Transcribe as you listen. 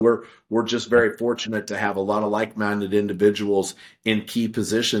we're just very fortunate to have a lot of like-minded individuals in key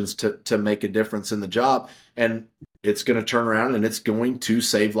positions to make a difference in the job, and it's going to turn around and it's going to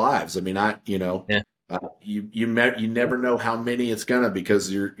save lives. I mean, Yeah. you never know how many it's going to,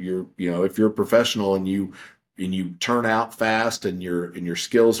 because if you're a professional and you turn out fast and your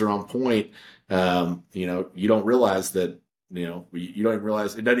skills are on point, you don't realize that. You don't even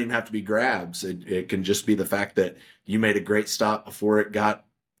realize it doesn't even have to be grabs. It can just be the fact that you made a great stop before it got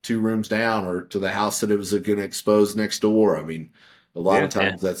 2 rooms down or to the house that it was going to expose next door. I mean, a lot of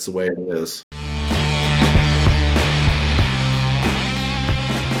times that's the way it is.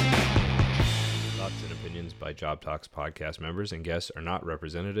 Thoughts and opinions by Job Talks podcast members and guests are not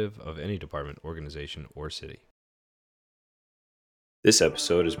representative of any department, organization, or city. This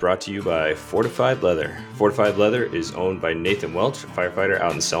episode is brought to you by Fortified Leather. Fortified Leather is owned by Nathan Welch, a firefighter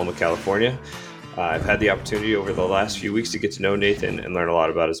out in Selma, California. I've had the opportunity over the last few weeks to get to know Nathan and learn a lot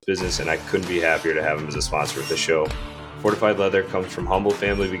about his business, and I couldn't be happier to have him as a sponsor of the show. Fortified Leather comes from humble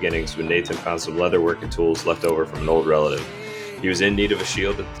family beginnings when Nathan found some leather working tools left over from an old relative. He was in need of a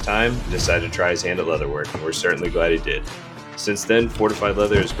shield at the time and decided to try his hand at leatherwork, and we're certainly glad he did. Since then, Fortified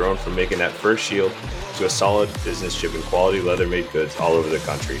Leather has grown from making that first shield to a solid business shipping quality leather-made goods all over the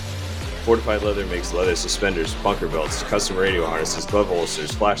country. Fortified Leather makes leather suspenders, bunker belts, custom radio harnesses, glove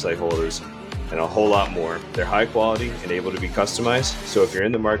holsters, flashlight holders, and a whole lot more. They're high quality and able to be customized, so if you're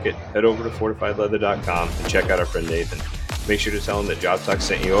in the market, head over to fortifiedleather.com and check out our friend Nathan. Make sure to tell him that Job Talk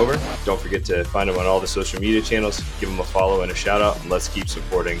sent you over. Don't forget to find him on all the social media channels, give him a follow and a shout out, and let's keep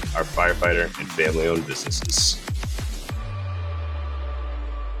supporting our firefighter and family-owned businesses.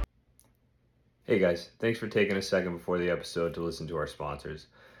 Hey guys, thanks for taking a second before the episode to listen to our sponsors.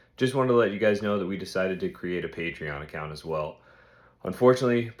 Just wanted to let you guys know that we decided to create a Patreon account as well.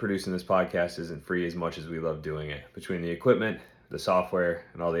 Unfortunately, producing this podcast isn't free as much as we love doing it. Between the equipment, the software,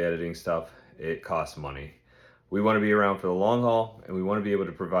 and all the editing stuff, it costs money. We want to be around for the long haul, and we want to be able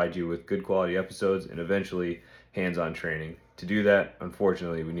to provide you with good quality episodes and eventually hands-on training. To do that,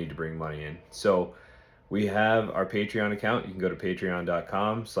 unfortunately, we need to bring money in. So we have our Patreon account. You can go to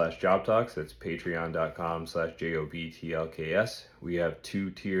patreon.com/jobtalks. That's patreon.com/JOBTLKS. We have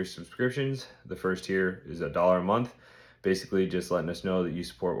 2-tier subscriptions. The first tier is $1 a month. Basically just letting us know that you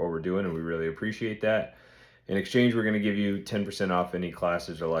support what we're doing, and we really appreciate that. In exchange, we're going to give you 10% off any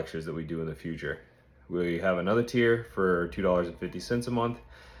classes or lectures that we do in the future. We have another tier for $2.50 a month,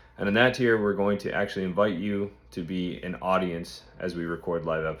 and in that tier, we're going to actually invite you to be an audience as we record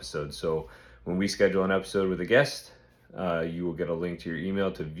live episodes. So when we schedule an episode with a guest, you will get a link to your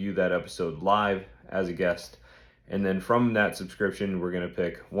email to view that episode live as a guest. And then from that subscription, we're going to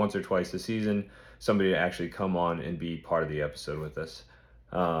pick once or twice a season somebody to actually come on and be part of the episode with us.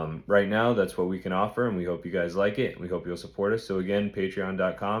 Right now, that's what we can offer, and we hope you guys like it. We hope you'll support us. So again,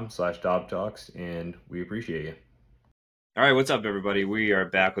 patreon.com/jobtalks, and we appreciate you. All right, what's up, everybody? We are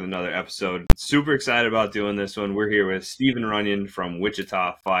back with another episode. Super excited about doing this one. We're here with Stephen Runyan from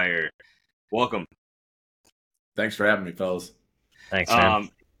Wichita Fire. Welcome. Thanks for having me, fellas. Thanks, man.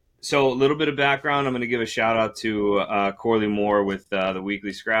 So a little bit of background. I'm going to give a shout out to Corley Moore with the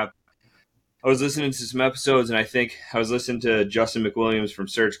Weekly Scrap. I was listening to some episodes, and I think I was listening to Justin McWilliams from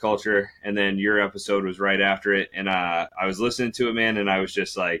Search Culture, and then your episode was right after it. And I was listening to it, man, and I was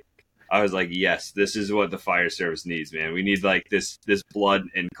like, yes, this is what the fire service needs, man. We need like this blood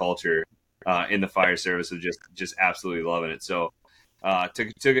and culture in the fire service of just absolutely loving it. So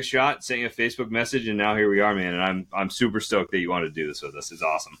took a shot, sent you a Facebook message, and now here we are, man. And I'm super stoked that you wanted to do this with us. It's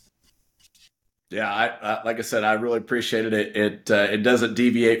awesome. Yeah, I like I said, I really appreciated it. It doesn't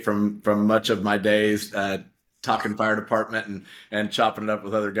deviate from much of my days talking fire department and chopping it up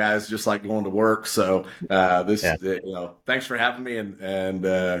with other guys, just like going to work. So thanks for having me, and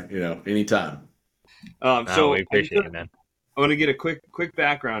anytime. So we appreciate it, man. I want to get a quick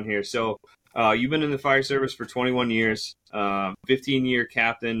background here. So you've been in the fire service for 21 years, 15-year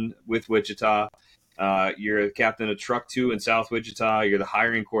captain with Wichita. You're the captain of Truck 2 in South Wichita. You're the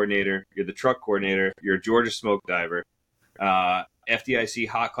hiring coordinator. You're the truck coordinator. You're a Georgia smoke diver, FDIC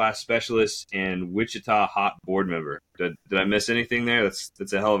hot class specialist, and Wichita hot board member. Did I miss anything there?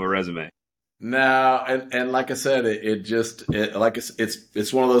 That's a hell of a resume. No, and like I said,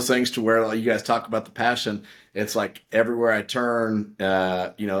 it's one of those things to where, like, you guys talk about the passion. It's like everywhere I turn,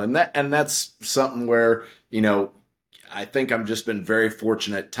 and that's something where, I think I've just been very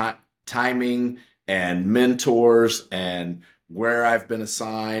fortunate. Timing and mentors and where I've been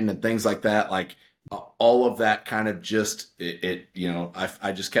assigned and things like that. Like, all of that kind of just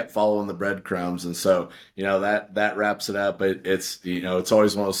I just kept following the breadcrumbs, and so that wraps it up. It's it's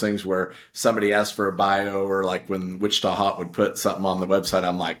always one of those things where somebody asks for a bio, or like when Wichita Hot would put something on the website,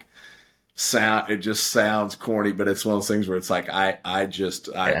 I'm like, it just sounds corny, but it's one of those things where it's like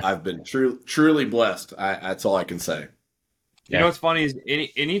I've been truly blessed. That's all I can say. You know what's funny is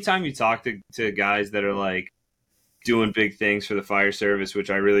anytime you talk to guys that are like doing big things for the fire service,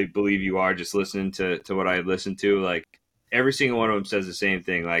 which I really believe you are, just listening to what I listened to, like every single one of them says the same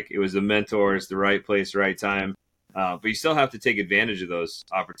thing. Like, it was the mentors, the right place, the right time. But you still have to take advantage of those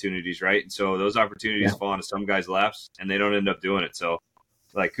opportunities, right? And so those opportunities fall into some guys' laps, and they don't end up doing it. So,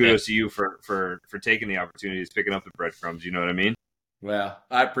 like, kudos to you for taking the opportunities, picking up the breadcrumbs. You know what I mean? Well,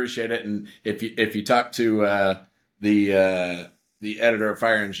 I appreciate it. And if you talk to the editor of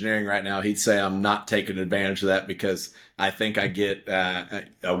fire engineering right now, he'd say I'm not taking advantage of that, because I think I get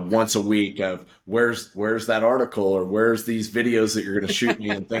once a week of where's that article, or where's these videos that you're going to shoot me,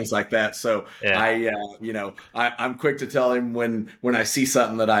 and things like that. So I'm quick to tell him when I see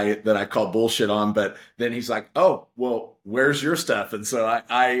something that I call bullshit on, but then he's like, oh, well, where's your stuff? And so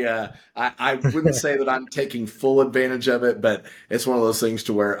I wouldn't say that I'm taking full advantage of it, but it's one of those things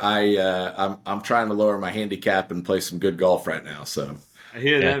to where I'm trying to lower my handicap and play some good golf right now. So I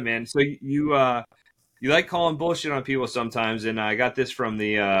hear that, man. So you like calling bullshit on people sometimes, and I got this from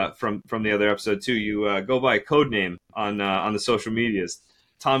the from the other episode too. You go by a code name on the social medias,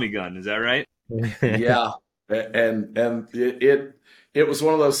 Tommy Gun. Is that right? Yeah, and it was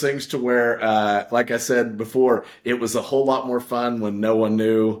one of those things to where, like I said before, it was a whole lot more fun when no one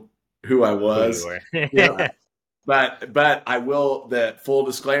knew who I was. But I will, that full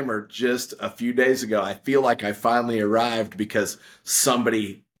disclaimer, just a few days ago, I feel like I finally arrived because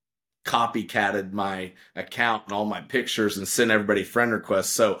somebody copycatted my account and all my pictures and sent everybody friend requests.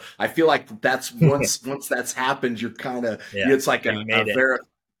 So I feel like that's once that's happened, you're kind of, it's like a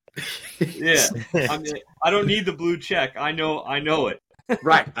yeah. I mean, I don't need the blue check. I know it.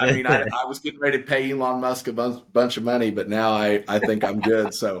 Right. I mean, I was getting ready to pay Elon Musk a bunch of money, but now I think I'm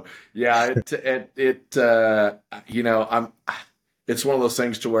good. So yeah, it's one of those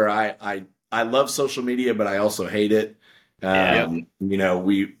things to where I love social media, but I also hate it. We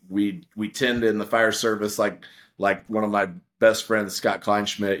tend in the fire service, like one of my best friends, Scott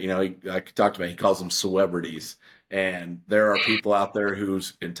Kleinschmidt, I talked about, he calls them celebrities. And there are people out there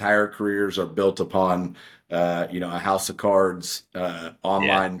whose entire careers are built upon, a house of cards,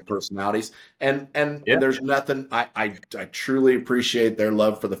 online personalities. And there's nothing, I truly appreciate their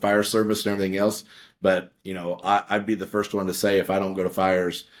love for the fire service and everything else. But, I'd be the first one to say, if I don't go to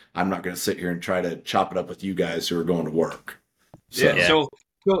fires, I'm not going to sit here and try to chop it up with you guys who are going to work. So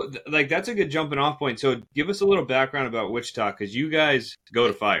like, that's a good jumping off point. So give us a little background about Wichita, because you guys go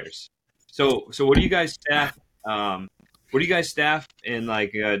to fires. So what do you guys staff? What do you guys staff in,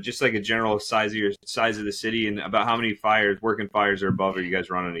 like, just like a general size of the city, and about how many working fires or above are you guys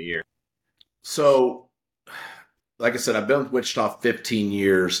running a year? So, like I said, I've been with Wichita 15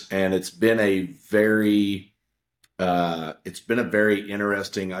 years, and it's been a very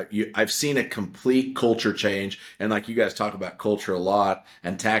interesting. I've seen a complete culture change, and like you guys talk about culture a lot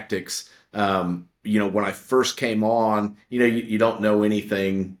and tactics. When I first came on, you don't know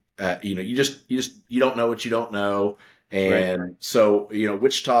anything. You don't know what you don't know. And so,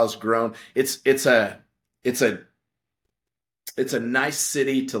 Wichita's grown. It's a nice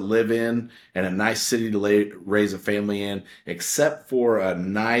city to live in, and a nice city to raise a family in, except for a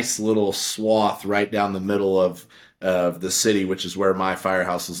nice little swath right down the middle of the city, which is where my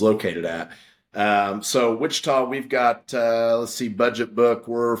firehouse is located at. So Wichita, we've got, budget book.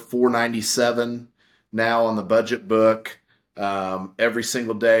 We're 497 now on the budget book. Every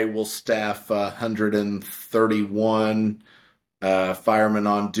single day we'll staff 131 firemen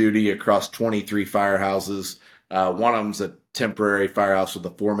on duty across 23 firehouses. One of them's a temporary firehouse with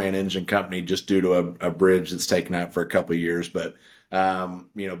a 4-man engine company, just due to a bridge that's taken out for a couple of years. But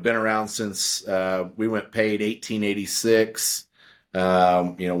been around since we went paid 1886.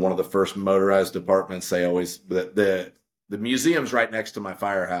 One of the first motorized departments. They always the museum's right next to my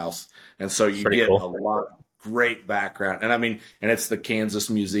firehouse, and so you get cool. A lot of great background. And I mean, and it's the Kansas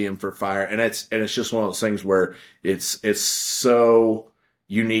Museum for Fire, and it's just one of those things where it's so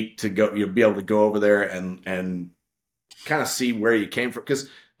unique to go. You'll be able to go over there and kind of see where you came from, because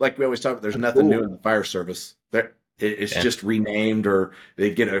like we always talk about, there's nothing new in the fire service. It's just renamed, or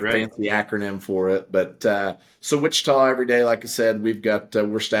they get a fancy acronym for it. But so Wichita, every day, like I said,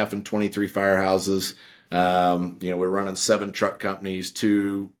 we're staffing 23 firehouses. We're running 7 truck companies,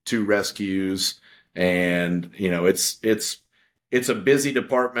 two rescues, and it's a busy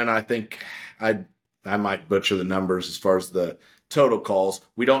department. I think I might butcher the numbers as far as the total calls.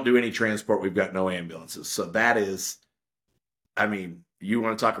 We don't do any transport. We've got no ambulances. So that is, I mean, you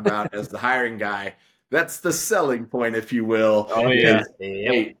want to talk about as the hiring guy, that's the selling point, if you will. Oh yeah.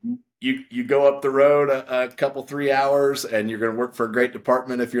 Hey, you go up the road a couple 3 hours, and you're going to work for a great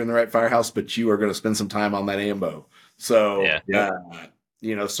department if you're in the right firehouse, but you are going to spend some time on that ambo. So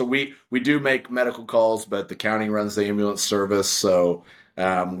so we do make medical calls, but the county runs the ambulance service. So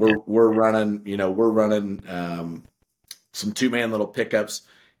we're running some 2-man little pickups,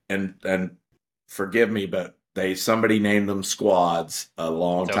 and forgive me, but somebody named them squads a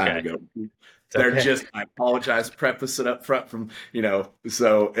long time ago. They're just, I apologize, preface it up front from,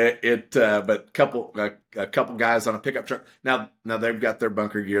 so but a couple guys on a pickup truck. Now they've got their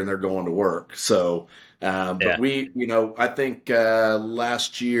bunker gear and they're going to work. So, but we, I think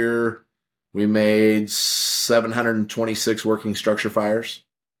last year we made 726 working structure fires.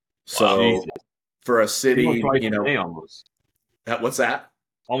 So wow. For a city, twice a day almost. What's that?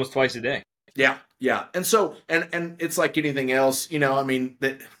 Almost twice a day. Yeah. And so, and it's like anything else, I mean,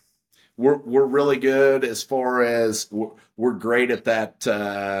 that we're really good as far as we're great at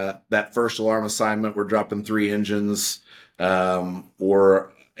that first alarm assignment. We're dropping 3 engines, and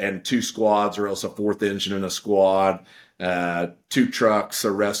 2 squads, or else a 4th engine in a squad, 2 trucks,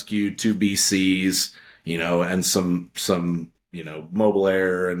 a rescue, 2 BCs, and some mobile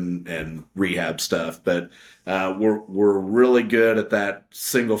air and rehab stuff. But we're really good at that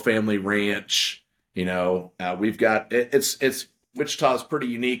single family ranch. We've got it's Wichita's pretty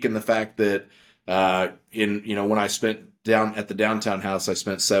unique in the fact that when I spent down at the downtown house, I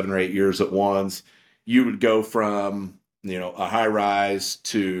spent 7 or 8 years at once. You would go from a high rise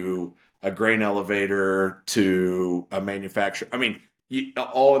to a grain elevator to a manufacturer. I mean,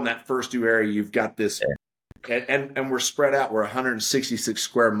 all in that first 2 area, you've got this. And we're spread out. We're 166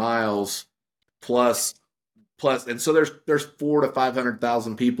 square miles plus, and so there's 400,000 to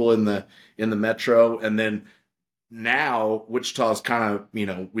 500,000 people in the metro, and then now Wichita's kind of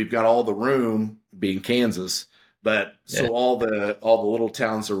we've got all the room being Kansas, but so all the little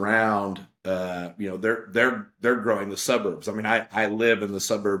towns around, they're growing the suburbs. I mean, I live in the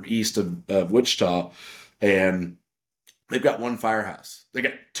suburb east of Wichita, and they've got 1 firehouse. They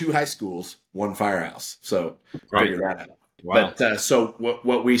got 2 high schools, 1 firehouse. So figure that out. Wow. But so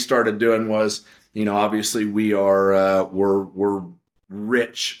what we started doing was, obviously we're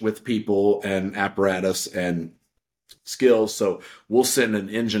rich with people and apparatus and skills. So we'll send an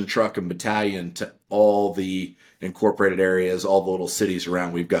engine, truck, and battalion to all the incorporated areas, all the little cities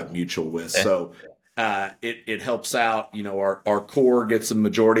around we've got mutual with. So it helps out. Our core gets the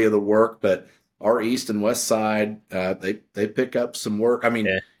majority of the work, but our east and west side, they pick up some work. I mean,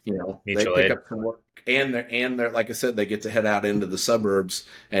 they pick up some work, and they're like I said, they get to head out into the suburbs,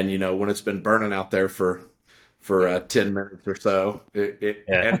 and when it's been burning out there for 10 minutes or so,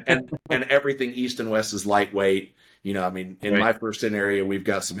 and everything east and west is lightweight. I mean, in my first in area, we've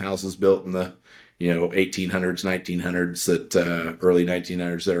got some houses built in the 1800s, 1900s, that early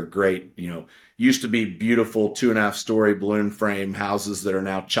 1900s that are great. Used to be beautiful 2.5-story balloon frame houses that are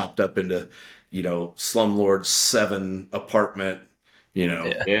now chopped up into slumlord 7 apartment.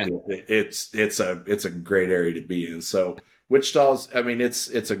 It's a great area to be in. So Wichita's, I mean, it's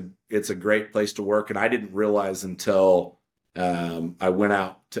a great place to work, and I didn't realize until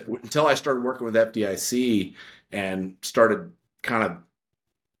until I started working with FDIC and started kind of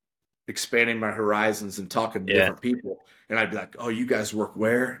expanding my horizons and talking to different people. And I'd be like, "Oh, you guys work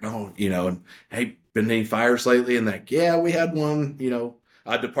where?" No, and hey, been any fires lately? And like, "Yeah, we had one."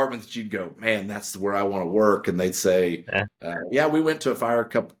 A department that you'd go, "Man, that's where I want to work." And they'd say, "Yeah, we went to a fire a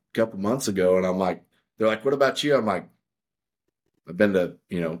couple months ago." And I'm like, they're like, "What about you?" I'm like, "I've been to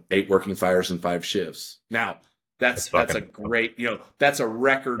 8 working fires in 5 shifts." Now that's a great, that's a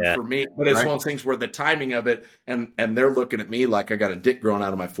record for me. But it's one of those things where the timing of it, and they're looking at me like I got a dick growing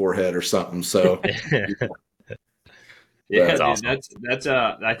out of my forehead or something. So. Yeah, that's awesome. That's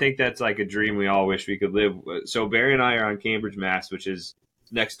I think that's like a dream we all wish we could live. So Barry and I are on Cambridge, Mass, which is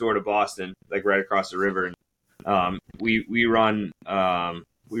next door to Boston, like right across the river. And we run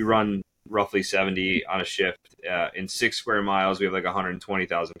roughly 70 on a shift. In 6 square miles, we have like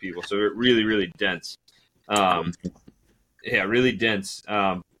 120,000 people. So we're really, really dense. Really dense.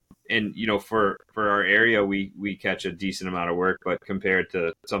 And for our area, we catch a decent amount of work, but compared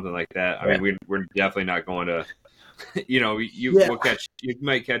to something like that, I mean, we're definitely not going to. You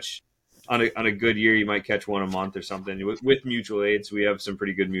might catch on a good year, you might catch 1 a month or something with mutual aids. We have some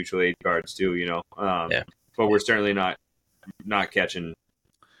pretty good mutual aid cards too, but we're certainly not catching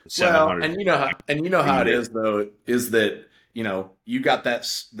 700. Well, and how it is though, is that you got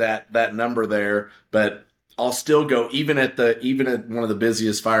that number there, but I'll still go even at one of the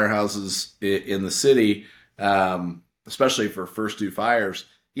busiest firehouses in the city, especially for first due fires.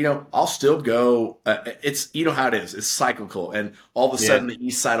 I'll still go. It's how it is. It's cyclical, and all of a sudden the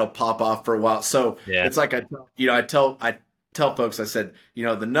east side will pop off for a while. So it's like I tell folks, I said,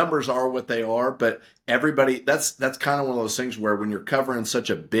 the numbers are what they are, but everybody, that's kind of one of those things where when you're covering such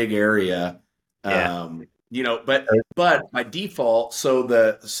a big area, but by default, so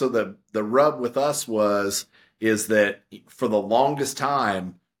the rub with us is that for the longest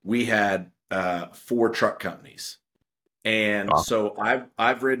time we had 4 truck companies. And so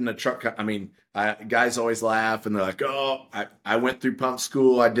I've ridden a truck. I mean, guys always laugh and they're like, "Oh, I went through pump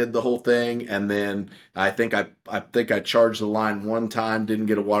school. I did the whole thing, and then I think I charged the line one time, didn't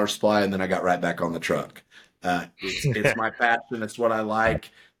get a water supply, and then I got right back on the truck." It's my passion. It's what I like.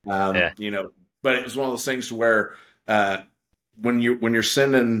 But it was one of those things where when you're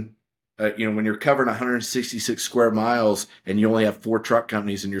sending. When you're covering 166 square miles and you only have 4 truck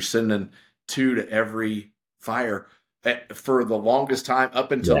companies and you're sending 2 to every fire, for the longest time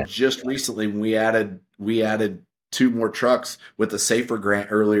up until just recently when we added 2 more trucks with the safer grant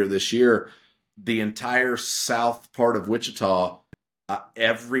earlier this year, the entire south part of Wichita,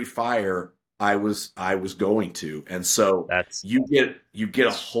 every fire I was going to, and so you get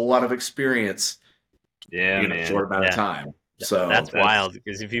a whole lot of experience in a short amount of time. So that's wild,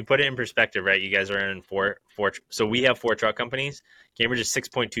 because if you put it in perspective, right, you guys are in four. So we have 4 truck companies. Cambridge is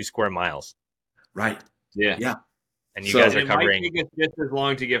 6.2 square miles. Right. Yeah. And you guys are covering. It might take us just as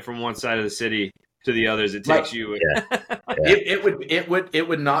long to get from one side of the city to the other as it takes you. It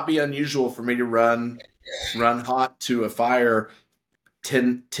would not be unusual for me to run hot to a fire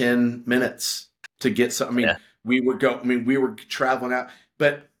 10 minutes to get some. We were traveling out,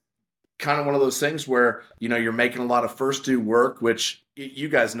 but kind of one of those things where you're making a lot of first due work, which you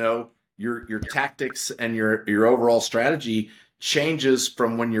guys know your tactics and your overall strategy changes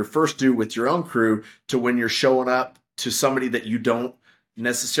from when you're first due with your own crew to when you're showing up to somebody that you don't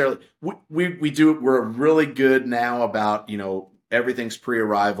necessarily. We're really good now about everything's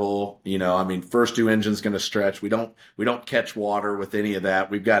pre-arrival. First due engine's going to stretch. We don't catch water with any of that.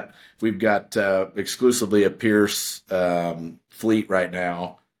 We've got exclusively a Pierce fleet right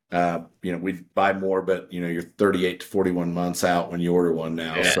now. We buy more, but you're 38 to 41 months out when you order one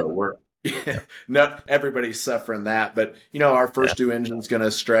now. So we're not everybody's suffering that, but our first due engine's going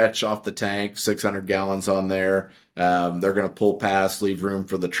to stretch off the tank, 600 gallons on there. They're going to pull past, leave room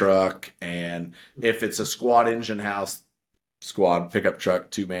for the truck. And if it's a squad engine house, squad pickup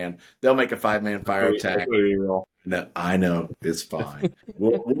truck, 2-man, they'll make a 5-man fire attack. No, I know, it's fine.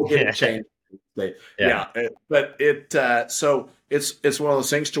 We'll get it changed. But so it's one of those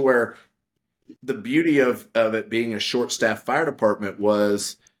things to where the beauty of it being a short staff fire department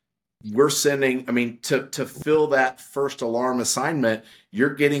was we're sending, to fill that first alarm assignment,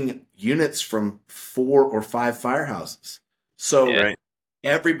 you're getting units from 4 or 5 firehouses. So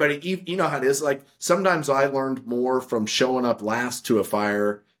everybody, you know how it is. Like sometimes I learned more from showing up last to a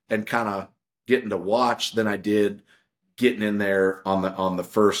fire and kind of getting to watch than I did getting in there on the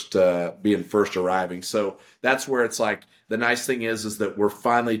first being first arriving. So that's where it's like the nice thing is that we're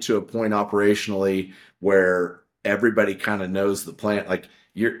finally to a point operationally where everybody kind of knows the plant. Like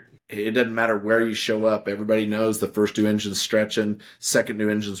it doesn't matter where you show up. Everybody knows the first due engine's stretching, second due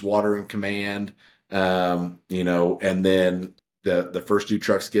engine's water in command, and then the first due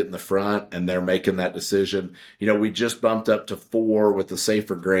trucks get in the front and they're making that decision. We just bumped up to 4 with the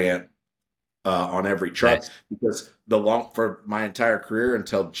safer grant on every truck because for my entire career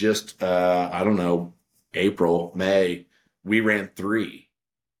until just April, May, we ran 3.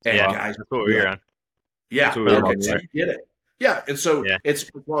 And guys, that's what we were on. Yeah, so you get it. Yeah, and so it's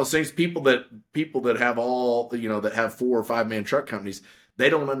one of those things. People that have all that have 4 or 5-man truck companies, they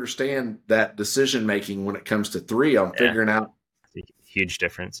don't understand that decision making when it comes to 3 on figuring out. Huge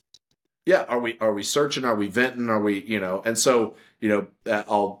difference. Yeah, are we searching? Are we venting? Are we And so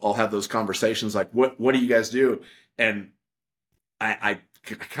I'll have those conversations like, what do you guys do? And I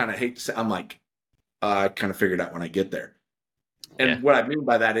kind of hate to say, I'm like, I kind of figured out when I get there. And what I mean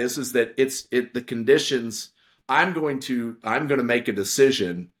by that is that the conditions. I'm going to make a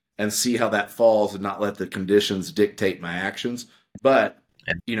decision and see how that falls and not let the conditions dictate my actions. But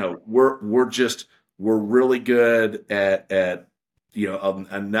we're really good at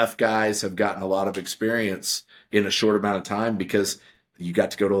enough guys have gotten a lot of experience in a short amount of time because you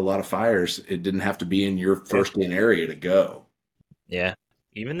got to go to a lot of fires. It didn't have to be in your first in area to go. Yeah.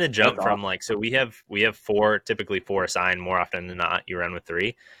 Even the jump from so we have 4, typically 4 assigned more often than not. You run with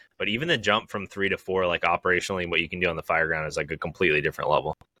 3, But even the jump from 3 to 4, like operationally, what you can do on the fire ground is like a completely different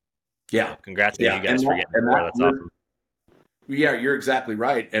level. Yeah. So congrats to Yeah. you guys for getting 4. That's awesome. Yeah, you're exactly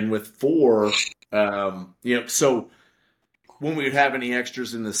right. And with 4, so when we would have any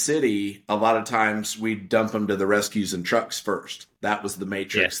extras in the city, a lot of times we'd dump them to the rescues and trucks first. That was the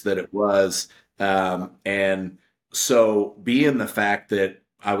matrix that it was. And so, being the fact that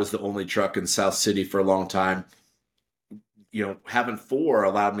I was the only truck in South City for a long time, having 4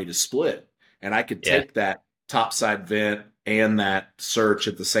 allowed me to split, and I could take that topside vent and that search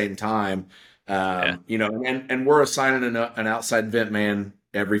at the same time. And we're assigning an outside vent man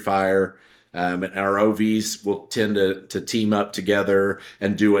every fire. And our OVs will tend to team up together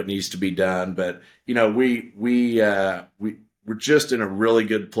and do what needs to be done. But we're just in a really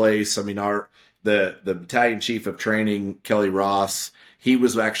good place. I mean, the battalion chief of training, Kelly Ross, he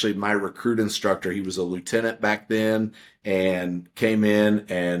was actually my recruit instructor. He was a lieutenant back then and came in,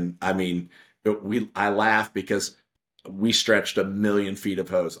 and I mean, I laugh because we stretched 1,000,000 feet of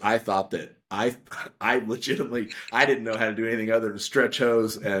hose. I thought that I legitimately, I didn't know how to do anything other than stretch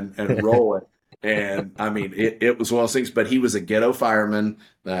hose and roll it. And I mean, it was one of those things, but he was a ghetto fireman.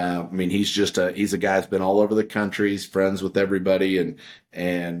 I mean, he's a guy that's been all over the country. He's friends with everybody.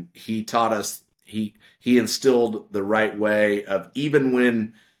 And he taught us, he instilled the right way of, even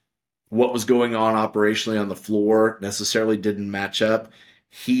when what was going on operationally on the floor necessarily didn't match up,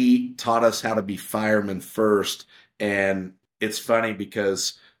 he taught us how to be firemen first. And it's funny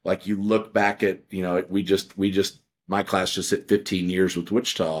because, like, you look back at, my class just hit 15 years with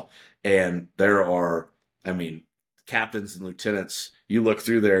Wichita, and there are, I mean, captains and lieutenants, you look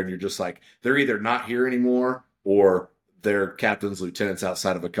through there and you're just like, they're either not here anymore or they're captains, lieutenants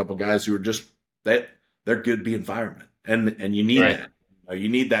outside of a couple guys who are just, they're good being firemen. And you need that. You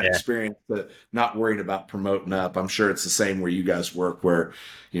need that experience, to not worrying about promoting up. I'm sure it's the same where you guys work, where,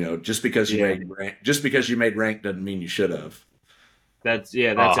 just because you made rank doesn't mean you should have. That's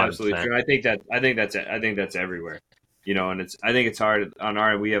absolutely true. I think that's everywhere, and I think it's hard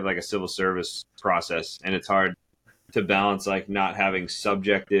on we have like a civil service process, and it's hard to balance like not having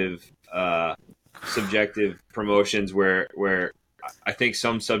subjective promotions where I think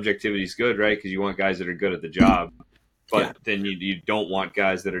some subjectivity is good, right? Because you want guys that are good at the job. But then you don't want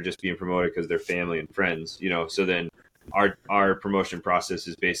guys that are just being promoted because they're family and friends, So then our promotion process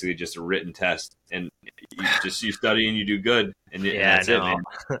is basically just a written test, and you study and you do good, and that's it, man.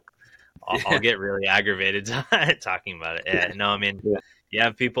 I'll get really aggravated talking about it. Yeah, no, I mean, you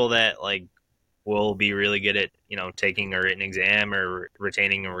have people that like will be really good at taking a written exam or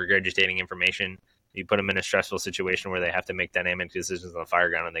retaining or regurgitating information. You put them in a stressful situation where they have to make dynamic decisions on the fire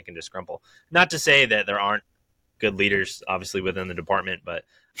ground, and they can just crumple. Not to say that there aren't good leaders obviously within the department, but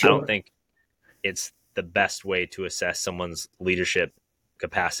I don't think it's the best way to assess someone's leadership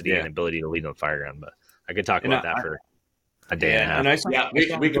capacity and ability to lead on the fire ground. But I could talk about that for a day and a half.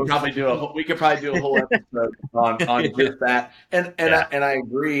 We could probably do a whole episode on just that. And I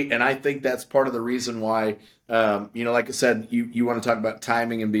agree, and I think that's part of the reason why, like I said, you want to talk about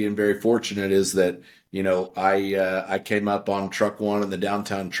timing and being very fortunate, is that I came up on truck 1 in the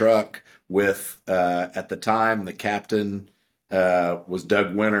downtown truck with at the time the captain was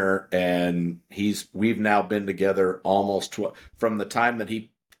Doug Winter, and we've now been together almost from the time that he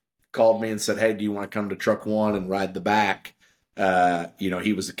called me and said, "Hey, do you want to come to truck 1 and ride the back?"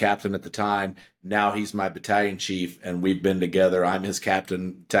 He was the captain at the time. Now he's my battalion chief, and we've been together. I'm his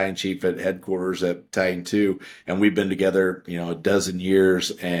captain, battalion chief at headquarters at Battalion 2, and we've been together, a dozen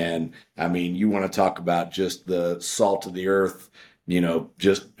years. And I mean, you want to talk about just the salt of the earth,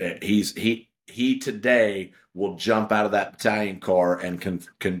 he today will jump out of that battalion car and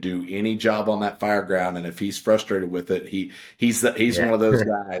can do any job on that fire ground. And if he's frustrated with it, he's one of those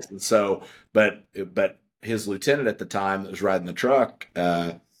guys. And so, but his lieutenant at the time that was riding the truck,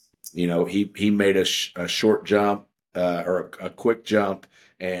 he made a short jump or a quick jump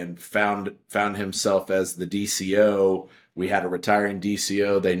and found himself as the DCO. We had a retiring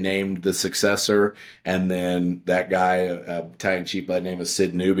DCO. They named the successor, and then that guy, battalion chief by the name of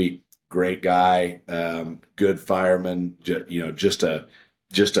Sid Newby, great guy, good fireman. I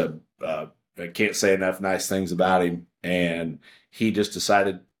can't say enough nice things about him. And he just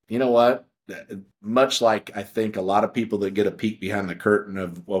decided, you know what? Much like I think a lot of people that get a peek behind the curtain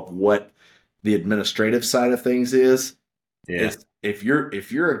of what the administrative side of things is, if you're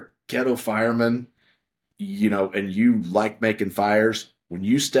a ghetto fireman, and you like making fires, when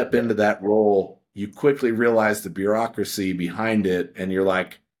you step into that role, you quickly realize the bureaucracy behind it, and you're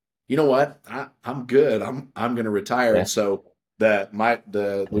like, you know what? I'm good. I'm going to retire. And so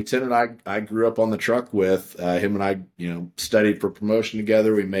the lieutenant I grew up on the truck with, him and I, studied for promotion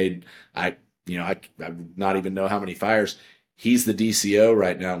together. We made, I would not even know how many fires. He's the DCO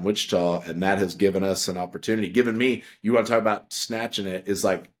right now in Wichita, and that has given us an opportunity. Given me, you want to talk about snatching it, is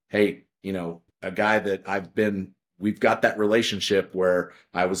like, hey, a guy that we've got that relationship where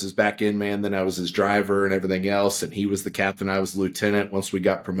I was his back end man, then I was his driver and everything else, and he was the captain, I was the lieutenant. Once we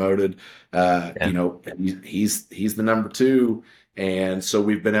got promoted, he's the number two, and so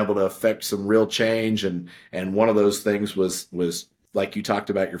we've been able to affect some real change. And one of those things was like you talked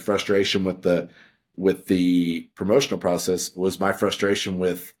about, your frustration with the promotional process, was my frustration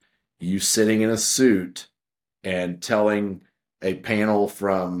with you sitting in a suit and telling a panel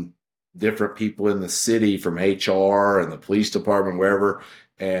from different people in the city, from HR and the police department, wherever,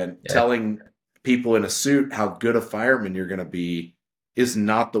 and telling people in a suit how good a fireman you're going to be is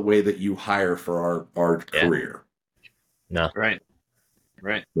not the way that you hire for our career. No. Right.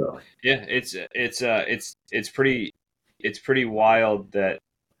 So. Yeah. It's pretty wild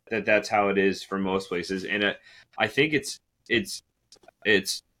that's how it is for most places. And I think it's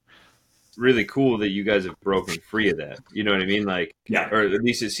really cool that you guys have broken free of that. You know what I mean? Like, or at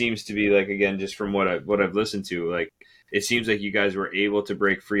least it seems to be, like, again, just from what I've listened to, like, it seems like you guys were able to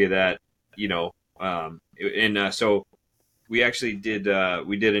break free of that, so we actually did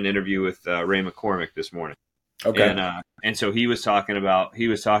an interview with Ray McCormick this morning. Okay. And so he was talking about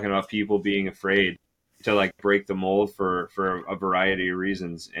people being afraid to, like, break the mold for a variety of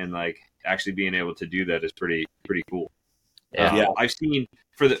reasons, and, like, actually being able to do that is pretty cool. I've seen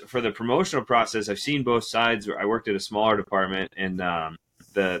for the promotional process, I've seen both sides. I worked at a smaller department, and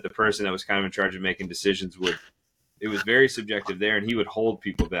the person that was kind of in charge of making decisions it was very subjective there, and he would hold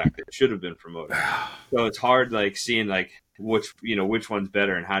people back that should have been promoted. So it's hard, like, seeing, like, which one's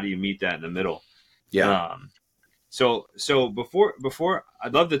better, and how do you meet that in the middle? Yeah. So before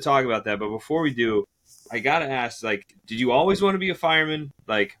I'd love to talk about that, but before we do, I gotta ask, like, did you always want to be a fireman?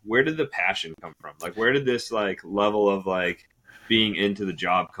 Like, where did the passion come from? Like, where did this, like, level of, like, being into the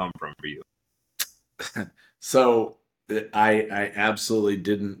job come from for you? So I absolutely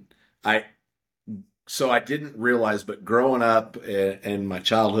didn't. I didn't realize, but growing up in my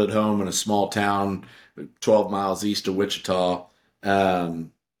childhood home in a small town, 12 miles east of Wichita,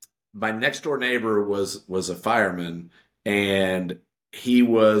 my next door neighbor was a fireman, and he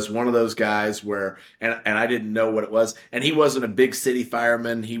was one of those guys where, and I didn't know what it was, and he wasn't a big city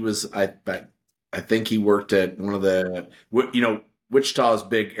fireman. He was, I think he worked at one of the, Wichita's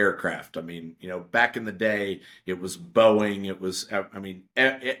big aircraft. I mean, back in the day, it was Boeing. It was, I mean,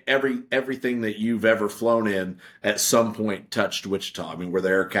 everything that you've ever flown in at some point touched Wichita. I mean, we're the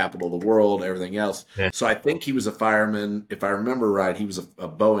air capital of the world, everything else. Yeah. So I think he was a fireman. If I remember right, he was a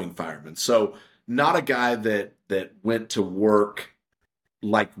Boeing fireman. So not a guy that went to work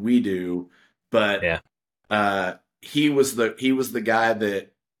like we do, but he was the guy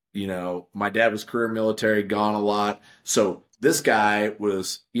that, my dad was career military, gone a lot. So this guy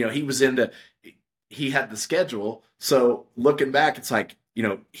was, he had the schedule. So looking back, it's like,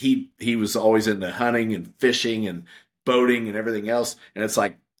 he was always into hunting and fishing and boating and everything else. And it's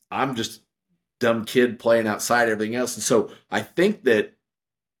like, I'm just dumb kid playing outside, everything else. And so I think that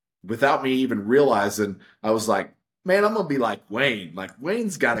without me even realizing, I was like, man, I'm going to be like Wayne. Like,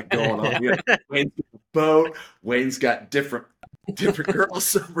 Wayne's got it going on. Wayne's got a boat. Wayne's got different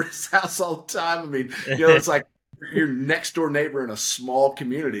girls over his house all the time. I mean, it's like your next door neighbor in a small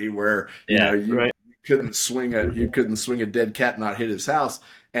community where, you couldn't swing a dead cat and not hit his house.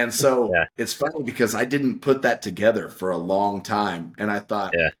 And so it's funny because I didn't put that together for a long time. And I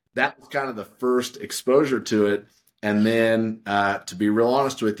thought that was kind of the first exposure to it. And then, to be real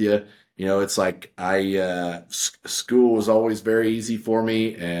honest with you, it's like school was always very easy for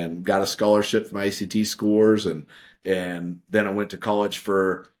me, and got a scholarship for my ACT scores. And then I went to college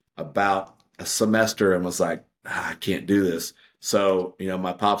for about a semester and was like, I can't do this. So,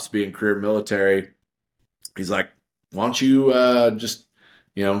 my pop's being career military. He's like, why don't you just,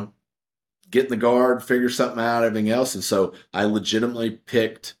 get in the guard, figure something out, everything else. And so I legitimately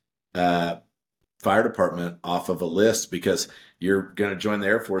picked fire department off of a list, because you're going to join the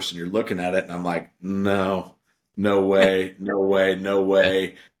Air Force and you're looking at it, and I'm like, no way.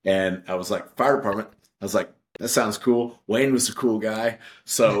 And I was like, fire department. I was like, that sounds cool. Wayne was a cool guy.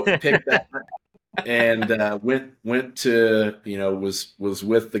 So picked that and went to, was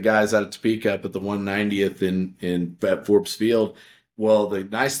with the guys out of Topeka up at the 190th at Forbes Field. Well, the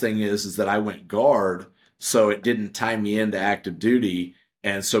nice thing is that I went guard, so it didn't tie me into active duty.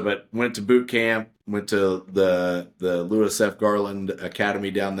 And so, but went to boot camp, went to the Lewis F. Garland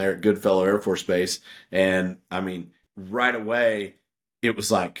Academy down there at Goodfellow Air Force Base. And I mean, right away, it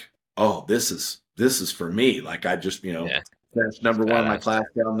was like, oh, this is for me. Like I just, Yeah. finished number one in my Badass. class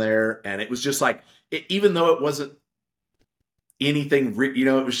down there, and it was just like, even though it wasn't anything,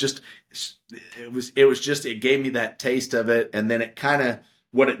 it was just, it was just, it gave me that taste of it, and then it kind of,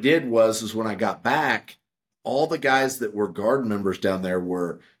 what it did was when I got back, all the guys that were guard members down there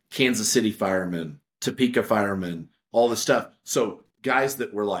were Kansas City firemen, Topeka firemen, all this stuff. So guys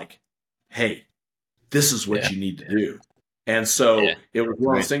that were like, hey, this is what Yeah. you need to do. And Yeah. so it was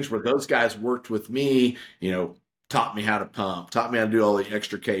one of Right. those things where those guys worked with me, taught me how to pump, taught me how to do all the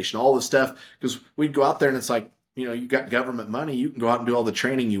extrication, all the stuff. Because we'd go out there and it's like, you got government money, you can go out and do all the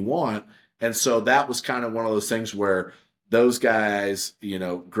training you want. And so that was kind of one of those things where those guys,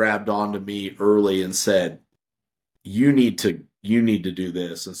 grabbed onto me early and said, you need to do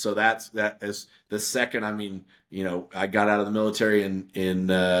this. And so that is the second. I mean, I got out of the military in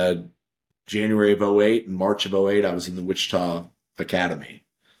January of '08 and March of '08, I was in the Wichita Academy.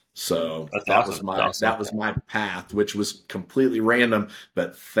 So That's that awesome. was my That's awesome. that was my path, which was completely random,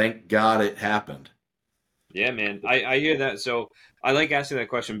 but thank God it happened. Yeah, man. I hear that. So I like asking that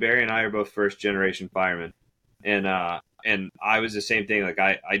question. Barry and I are both first generation firemen. And I was the same thing. Like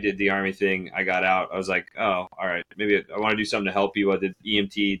I did the Army thing. I got out. I was like, oh, all right, maybe I want to do something to help you. I did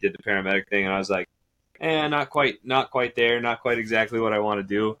EMT, did the paramedic thing, and I was like, not quite there, not quite exactly what I want to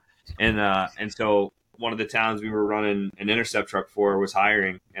do. And so one of the towns we were running an intercept truck for was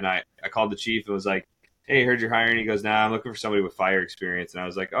hiring, and I called the chief and was like, hey, heard you're hiring. He goes, nah, I'm looking for somebody with fire experience. And I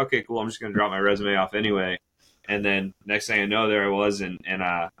was like, okay, cool. I'm just gonna drop my resume off anyway. And then next thing I know, there I was, and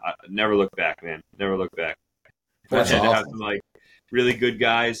I never looked back, man. Never looked back. That's Fortunate to have awesome. some like really good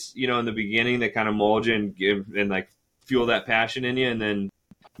guys, in the beginning that kind of mold you and give and like fuel that passion in you, and then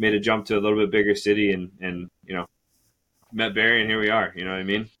made a jump to a little bit bigger city and met Barry, and here we are. You know what I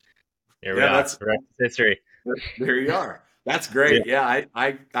mean? Here we Yeah, are. that's The rest is history. there you are. That's Yeah. great. Yeah,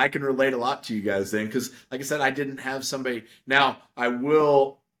 I can relate a lot to you guys then, because like I said, I didn't have somebody. Now I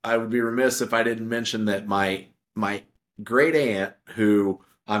would be remiss if I didn't mention that my great aunt, who,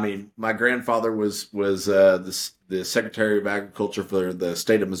 I mean, my grandfather was the Secretary of Agriculture for the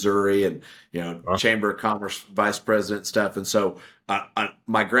state of Missouri, and Huh? Chamber of Commerce vice president and stuff. And so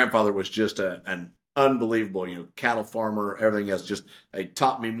my grandfather was just an unbelievable, cattle farmer, everything else. Just he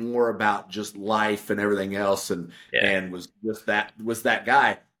taught me more about just life and everything else, and Yeah. and was that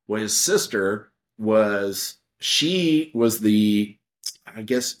guy. Well, his sister she was the, I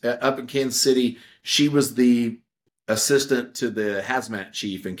guess, up in Kansas City, she was the assistant to the hazmat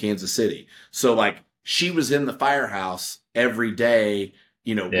chief in Kansas City. So like she was in the firehouse every day,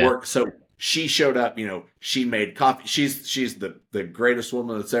 Yeah. work. So she showed up, she made coffee. She's the greatest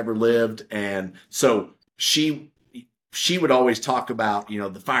woman that's ever lived. And so she would always talk about,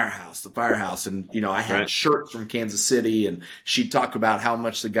 the firehouse. And, I had Right. shirts from Kansas City, and she'd talk about how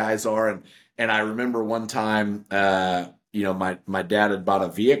much the guys are. And I remember one time, my dad had bought a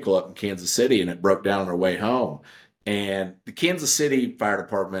vehicle up in Kansas City, and it broke down on our way home. And the Kansas City Fire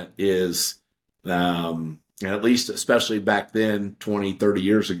Department is, at least especially back then, 20, 30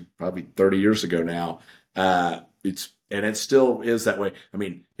 years ago, probably 30 years ago now, it still is that way. I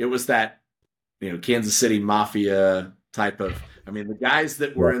mean, it was that, Kansas City mafia type of, I mean, the guys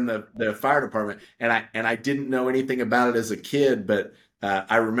that Yeah. were in the fire department, and I didn't know anything about it as a kid, but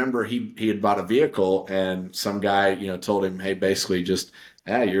I remember he had bought a vehicle, and some guy, told him, hey, basically just,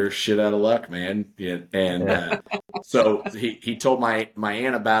 you're shit out of luck, man. Yeah, and Yeah. so he told my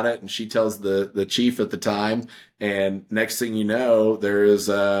aunt about it, and she tells the chief at the time, and next thing you know, there is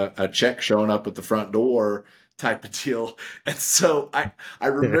a check showing up at the front door type of deal. And so I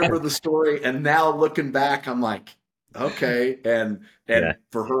remember the story, and now looking back, I'm like, okay. And Yeah.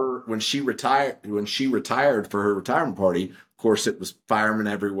 for her, when she retired for her retirement party, of course it was firemen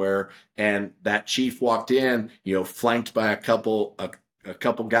everywhere, and that chief walked in, flanked by a couple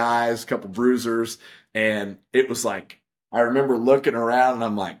guys, a couple bruisers, and it was like, I remember looking around, and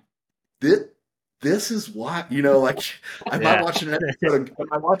I'm like, this is why, like, am I Yeah. watching an episode am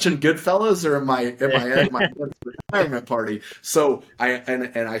I watching Goodfellas, or am I at my retirement party? So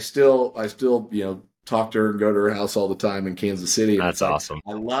I still talk to her and go to her house all the time in Kansas City, and it's That's like, awesome.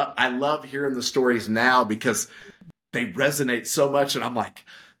 I love hearing the stories now, because they resonate so much, and I'm like,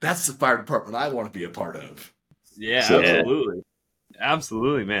 that's the fire department I want to be a part of. Yeah, So Yeah. absolutely,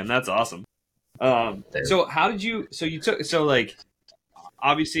 absolutely, man. That's awesome. There. So how did you? So you took. So like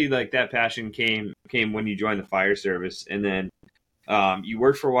obviously like that passion came when you joined the fire service, and then you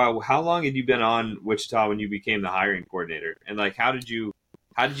worked for a while. How long had you been on Wichita when you became the hiring coordinator? And like how did you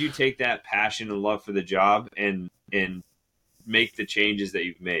take that passion and love for the job and make the changes that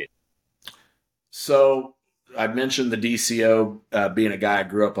you've made? So I mentioned the DCO being a guy I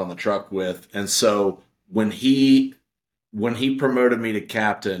grew up on the truck with, and so when he promoted me to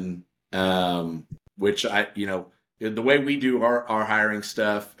captain, which the way we do our hiring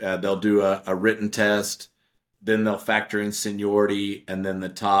stuff, they'll do a written test, then they'll factor in seniority, and then the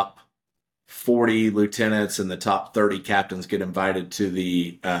top 40 lieutenants and the top 30 captains get invited to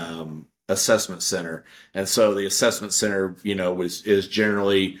the assessment center. And so the assessment center, is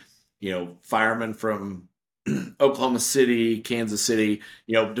generally, firemen from Oklahoma City, Kansas City,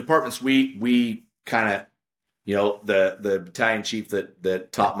 departments we kind of, the battalion chief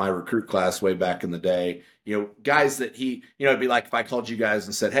that taught my recruit class way back in the day, guys that it'd be like if I called you guys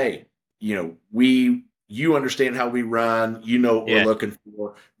and said, hey, you understand how we run, what we're looking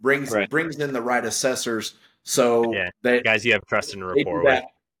for, brings in the right assessors. So guys you have trust and rapport with.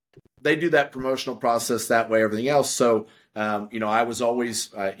 They do that promotional process that way, everything else. So, I was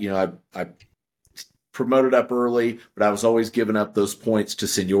always, I promoted up early, but I was always giving up those points to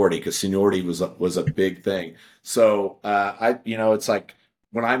seniority because seniority was a big thing. So, it's like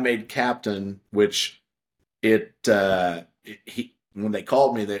when I made captain, which when they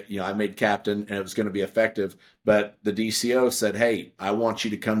called me that, I made captain and it was going to be effective, but the DCO said, hey, I want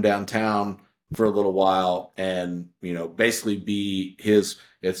you to come downtown for a little while and, basically be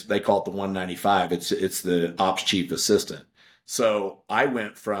they call it the 195. It's the ops chief assistant. So I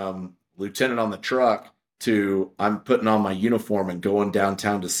went from lieutenant on the truck to I'm putting on my uniform and going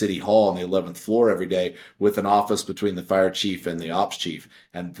downtown to City Hall on the 11th floor every day with an office between the fire chief and the ops chief.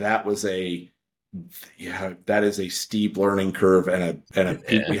 And that is a steep learning curve and a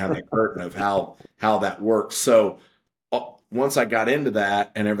peek behind the curtain of how that works. So once I got into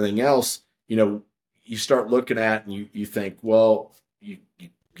that and everything else, you start looking at and you think, well,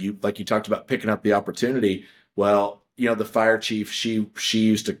 you like you talked about picking up the opportunity. Well, the fire chief, she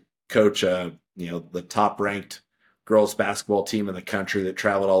used to coach the top ranked girls basketball team in the country that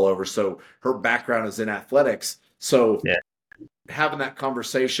traveled all over. So her background is in athletics. So having that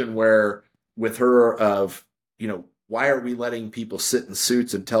conversation with her of, why are we letting people sit in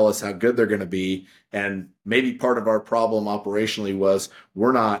suits and tell us how good they're going to be? And maybe part of our problem operationally was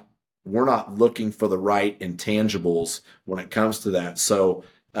we're not looking for the right intangibles when it comes to that. So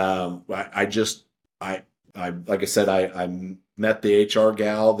I like I said, I met the HR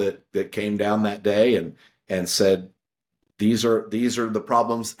gal that came down that day and said, these are the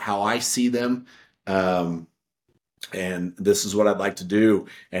problems, how I see them. And this is what I'd like to do.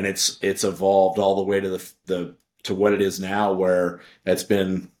 And it's evolved all the way to what it is now, where it's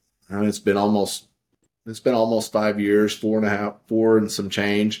been almost 5 years, 4.5, 4 and some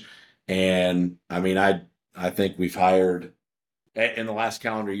change. And I mean, I think we've hired in the last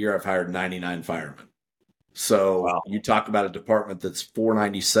calendar year, I've hired 99 firemen. So wow. You talk about a department that's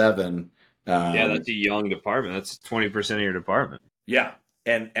 497. That's a young department. That's 20% of your department. Yeah.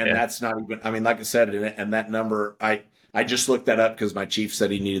 And that's not even, I mean, like I said, and that number, I just looked that up because my chief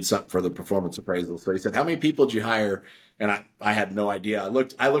said he needed something for the performance appraisal. So he said, how many people did you hire? And I had no idea. I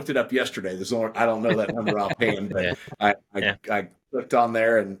looked it up yesterday. I don't know that number offhand, but I clicked on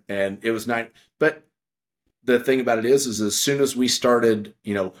there and it was 9. But the thing about it is as soon as we started,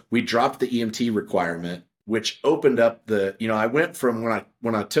 we dropped the EMT requirement, which opened up I went from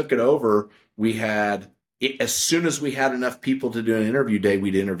when I took it over, we had, as soon as we had enough people to do an interview day,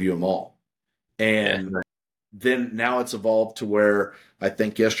 we'd interview them all. And then now it's evolved to where I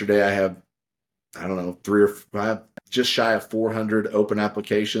think yesterday I have, I don't know, 3 or 5, just shy of 400 open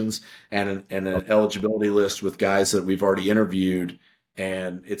applications and an eligibility list with guys that we've already interviewed.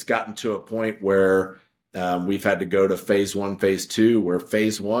 And it's gotten to a point where we've had to go to phase 1, phase 2, where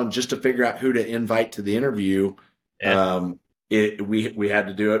phase 1, just to figure out who to invite to the interview, we had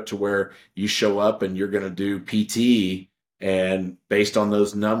to do it to where you show up and you're going to do PT, and based on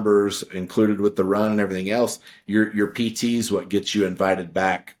those numbers included with the run and everything else, your PT is what gets you invited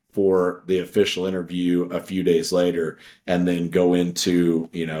back for the official interview a few days later, and then go into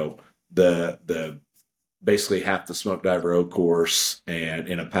the basically half the smoke diver O course and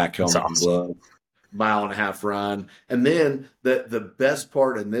in a pack helmet and glove, 1.5 mile run. And then the best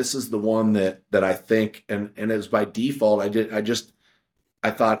part, and this is the one that I think, and it was by default, I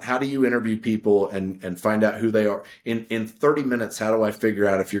thought, how do you interview people and find out who they are? In 30 minutes, how do I figure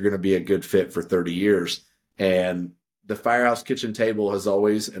out if you're going to be a good fit for 30 years? And the Firehouse Kitchen Table has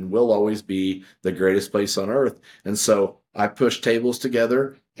always and will always be the greatest place on earth. And so I pushed tables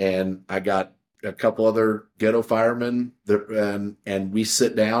together, and I got a couple other ghetto firemen and we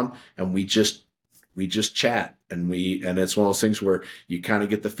sit down and we just chat, and it's one of those things where you kind of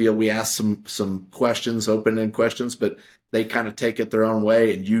get the feel. We ask some questions, open-ended questions, but they kind of take it their own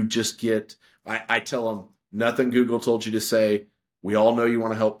way, and you just get, I tell them, Nothing Google told you to say. We all know you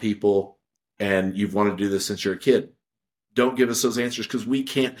want to help people and you've wanted to do this since you're a kid. Don't give us those answers because we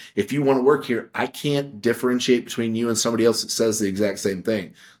can't. If you want to work here, I can't differentiate between you and somebody else that says the exact same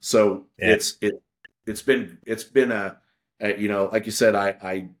thing. So Yeah. it's been a like you said,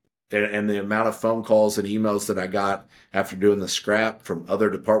 I and the amount of phone calls and emails that I got after doing the scrap from other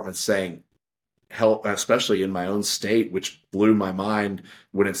departments saying help, especially in my own state, which blew my mind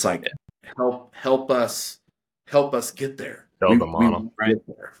when it's like help us get there. Build the model. Get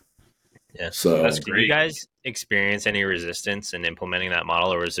there. Yeah. So That's Did great. you guys experience any resistance in implementing that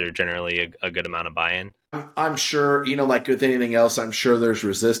model, or was there generally a good amount of buy-in? I'm sure, like with anything else, I'm sure there's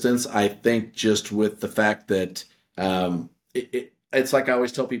resistance. I think just with the fact that it's like I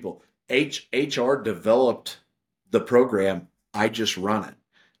always tell people, HR developed the program. I just run it.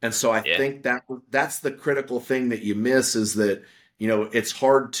 And so I think that's the critical thing that you miss is that, it's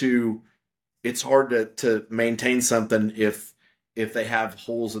hard to maintain something if they have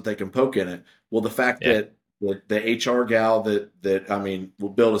holes that they can poke in it. Well, the fact that the HR gal that I mean,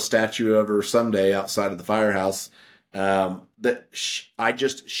 we'll build a statue of her someday outside of the firehouse.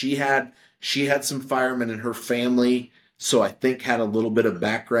 She had some firemen in her family, so I think had a little bit of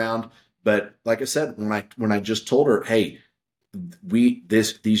background. But like I said, when I just told her, hey,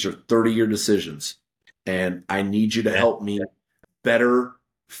 these are 30-year decisions, and I need you to help me better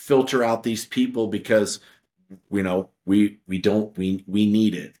filter out these people because we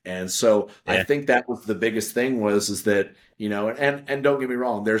need it. And so I think that was the biggest thing is that, and don't get me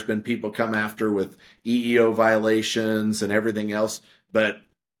wrong, there's been people come after with EEO violations and everything else. But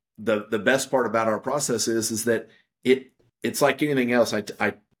the best part about our process is that it's like anything else.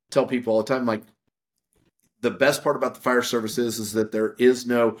 I tell people all the time, like, the best part about the fire service is that there is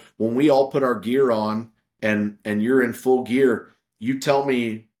no, when we all put our gear on and you're in full gear, you tell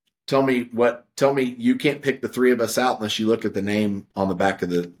me you can't pick the three of us out unless you look at the name on the back of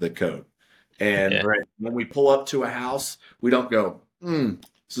the code. And when we pull up to a house, we don't go,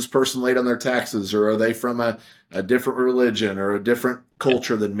 is this person late on their taxes, or are they from a different religion or a different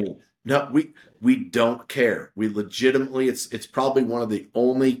culture than me? No, we don't care. We legitimately, it's probably one of the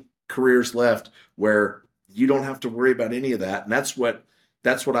only careers left where you don't have to worry about any of that. And that's what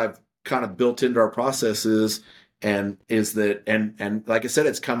I've kind of built into our processes. And like I said,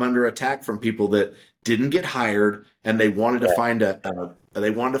 it's come under attack from people that didn't get hired and they wanted to find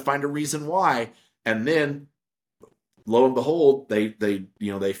a reason why. And then lo and behold,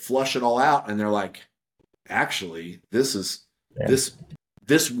 they flush it all out and they're like, actually, this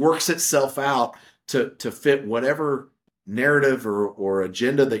works itself out to fit whatever narrative or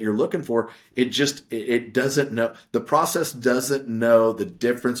agenda that you're looking for. It doesn't know, the process doesn't know the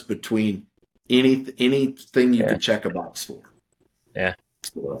difference between anything you can check a box for. Yeah.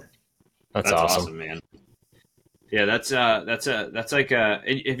 So, that's awesome, man. Yeah, that's like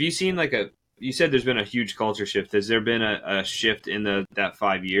have you seen you said there's been a huge culture shift. Has there been a shift in that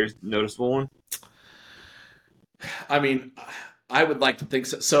 5 years, noticeable one? I mean, I would like to think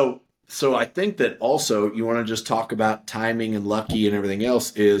so. So I think that also you want to just talk about timing and lucky and everything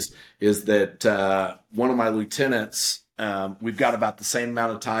else is that one of my lieutenants, we've got about the same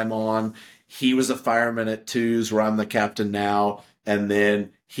amount of time on. He was a fireman at Twos, where I'm the captain now, and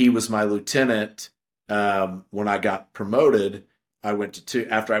then he was my lieutenant when I got promoted. I went to Two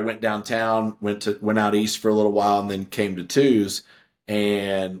after I went downtown, went out east for a little while, and then came to Twos,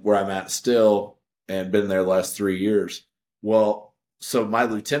 and where I'm at still, and been there the last 3 years. Well, so my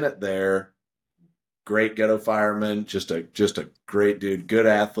lieutenant there, great ghetto fireman, just a great dude, good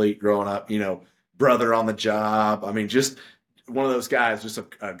athlete growing up, brother on the job. I mean, just one of those guys, just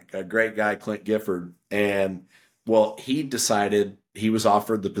a great guy, Clint Gifford. And well, he decided he was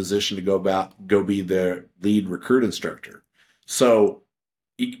offered the position to go be the lead recruit instructor. So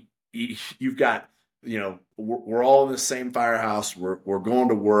you've got, we're all in the same firehouse. We're going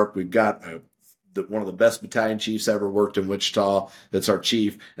to work. We've got one of the best battalion chiefs ever worked in Wichita. That's our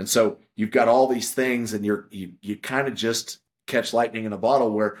chief. And so you've got all these things, and you kind of just catch lightning in a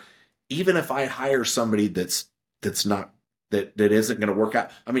bottle, where even if I hire somebody that's not, that isn't going to work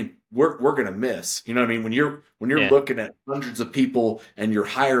out, I mean, we're going to miss, you know what I mean? When you're looking at hundreds of people and you're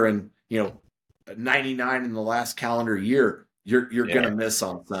hiring, 99 in the last calendar year, you're going to miss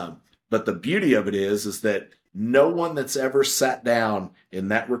on some. But the beauty of it is that no one that's ever sat down in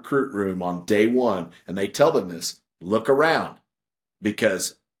that recruit room on day one, and they tell them this, look around,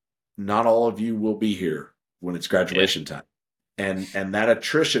 because not all of you will be here when it's graduation time. And that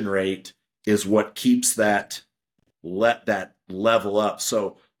attrition rate is what keeps that level up.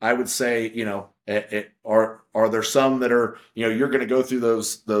 So I would say, are there some that are, you're going to go through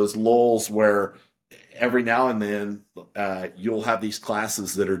those lulls where every now and then, you'll have these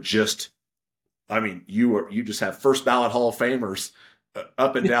classes that are just, I mean, you just have first ballot Hall of Famers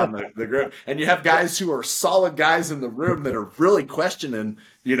up and down the group, and you have guys who are solid guys in the room that are really questioning,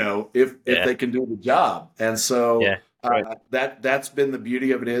 if they can do the job. And so that's been the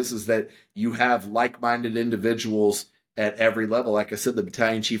beauty of it is that you have like-minded individuals at every level. Like I said, the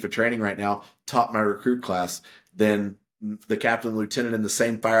battalion chief of training right now taught my recruit class. Then the captain and lieutenant in the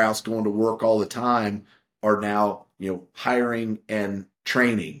same firehouse going to work all the time are now, hiring and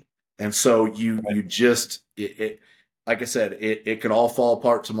training. And so you just, like I said, it could all fall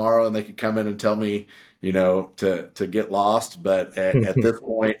apart tomorrow and they could come in and tell me, to get lost. But at this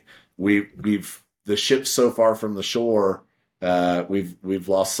point, we've the ship's so far from the shore, we've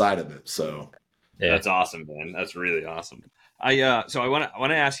lost sight of it. So that's awesome, man. That's really awesome. So I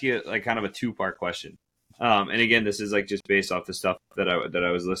want to ask you like kind of a 2-part question. And again, this is like just based off the stuff that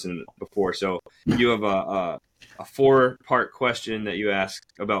I was listening to before. So you have a 4-part question that you ask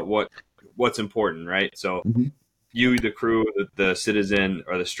about what's important, right? So you, the crew, the citizen,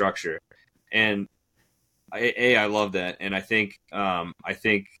 or the structure. And I love that, and I think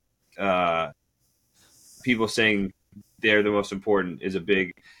people saying they're the most important is a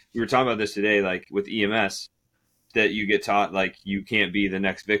big. We were talking about this today, like with EMS, that you get taught like you can't be the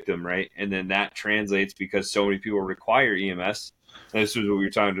next victim, right? And then that translates because so many people require EMS. And this is what we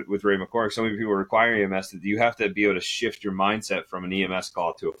were talking with Ray McCormick. So many people require EMS that you have to be able to shift your mindset from an EMS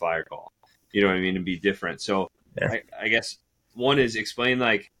call to a fire call. You know what I mean? And be different. So I guess one is explain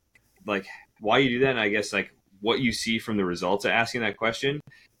like why you do that, and I guess like what you see from the results of asking that question.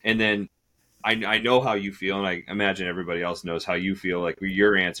 And then I know how you feel, and I imagine everybody else knows how you feel, like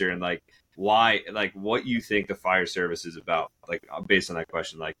your answer, and like why, like what you think the fire service is about, like based on that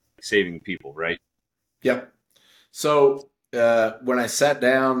question, like saving people, right? Yep. So when I sat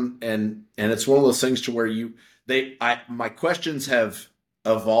down, and it's one of those things to where my questions have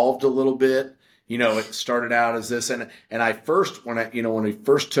evolved a little bit. It started out as this, and I first, when we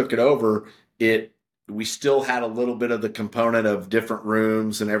first took it over, we still had a little bit of the component of different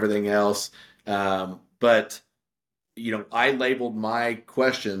rooms and everything else. But I labeled my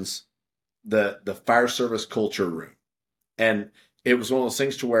questions the fire service culture room. And it was one of those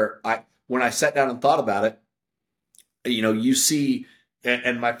things to where when I sat down and thought about it, you see,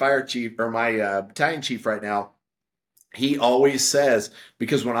 and my fire chief or my battalion chief right now, he always says,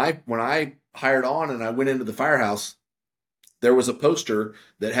 because when I hired on and I went into the firehouse, there was a poster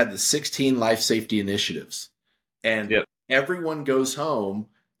that had the 16 life safety initiatives, and everyone goes home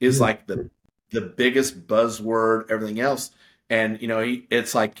is like the biggest buzzword, everything else. And,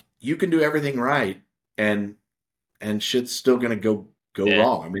 it's like, you can do everything right, and shit's still going to go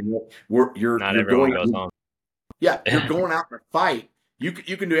wrong. I mean, you're everyone goes home. Yeah. You're going out in a fight. You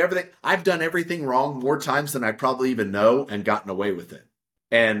can do everything. I've done everything wrong more times than I probably even know and gotten away with it.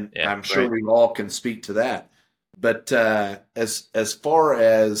 And I'm sure we all can speak to that. But as far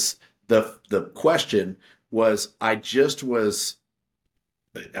as the question was, I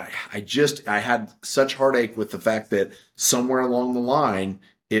had such heartache with the fact that somewhere along the line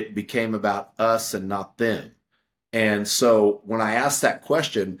it became about us and not them. And so when I asked that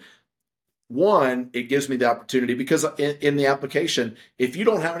question, one, it gives me the opportunity, because in the application, if you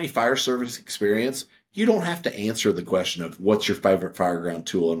don't have any fire service experience, you don't have to answer the question of what's your favorite fireground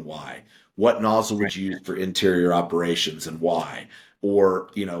tool and why. What nozzle would you use for interior operations and why? Or,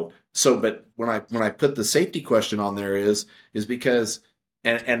 but when I put the safety question on there is because,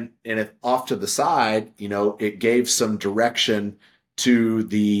 and if off to the side, it gave some direction to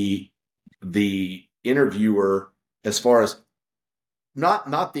the interviewer as far as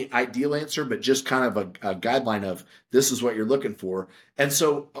not the ideal answer, but just kind of a guideline of this is what you're looking for. And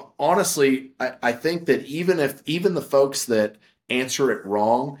so honestly, I think that even the folks that answer it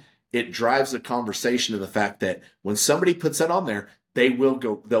wrong, it drives a conversation to the fact that when somebody puts that on there,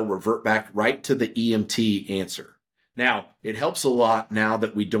 they'll revert back right to the EMT answer. Now, it helps a lot now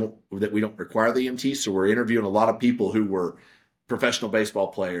that we don't require the EMT. So we're interviewing a lot of people who were professional baseball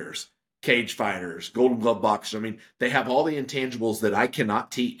players, cage fighters, Golden Glove boxers. I mean, they have all the intangibles that I cannot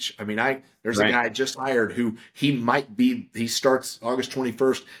teach. I mean, there's a guy I just hired who he starts August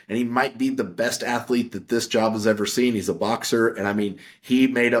 21st, and he might be the best athlete that this job has ever seen. He's a boxer. And I mean, he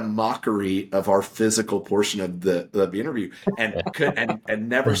made a mockery of our physical portion of the interview and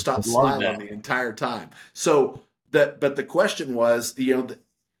never stopped smiling the entire time. So but the question was,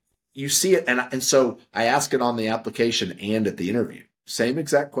 you see it. And so I ask it on the application and at the interview, same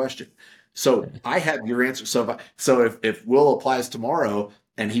exact question. So I have your answer. So if Will applies tomorrow,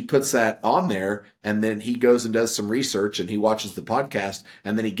 and he puts that on there, and then he goes and does some research, and he watches the podcast,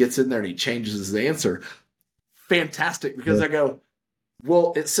 and then he gets in there and he changes his answer. Fantastic, because I go,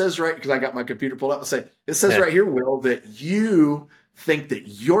 well, it says right, because I got my computer pulled up and say, it says right here, Will, that you think that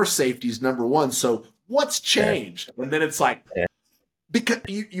your safety is number one. So what's changed? And then it's like, because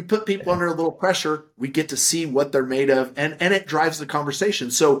you put people under a little pressure, we get to see what they're made of, and it drives the conversation.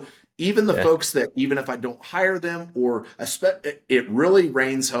 So even the folks that, even if I don't hire them, or it really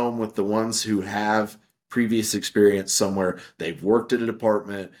rains home with the ones who have previous experience somewhere. They've worked at a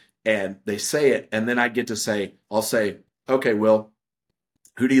department and they say it. And then I get to say, I'll say, okay, Will,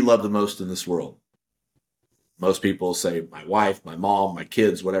 who do you love the most in this world? Most people say my wife, my mom, my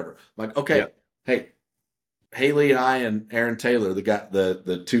kids, whatever. I'm like, okay, hey, Haley and I and Aaron Taylor,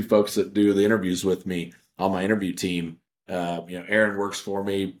 the two folks that do the interviews with me on my interview team. Aaron works for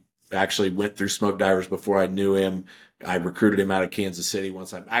me. Actually went through Smoke Divers before I knew him. I recruited him out of Kansas City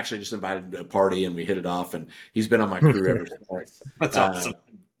once. I actually just invited him to a party and we hit it off, and he's been on my crew ever since. That's awesome.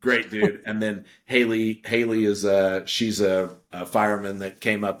 Great dude. And then Haley is she's a fireman that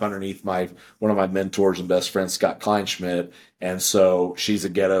came up underneath one of my mentors and best friends, Scott Kleinschmidt. And so she's a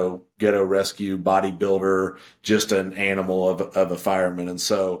ghetto rescue bodybuilder, just an animal of a fireman. And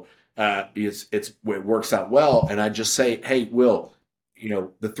so it works out well. And I just say, hey, Will,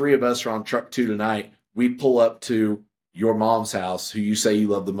 the three of us are on truck 2 tonight. We pull up to your mom's house, who you say you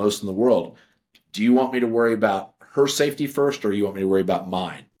love the most in the world. Do you want me to worry about her safety first, or you want me to worry about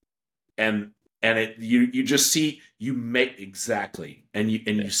mine? And you just see, you make exactly, and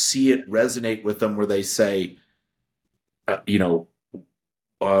you see it resonate with them, where they say, my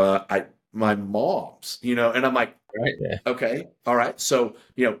mom's, and I'm like, right, okay, all right. So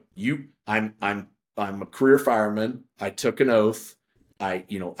I'm a career fireman. I took an oath. I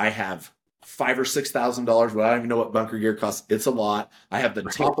have $5,000 or $6,000, but I don't even know what bunker gear costs. It's a lot. I have the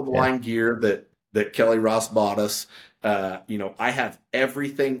top of the line gear that Kelly Ross bought us. I have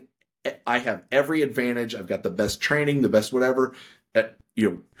everything. I have every advantage. I've got the best training, the best whatever. And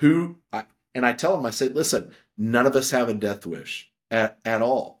I tell them, I say, listen, none of us have a death wish at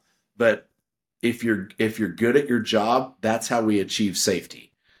all. But if you're good at your job, that's how we achieve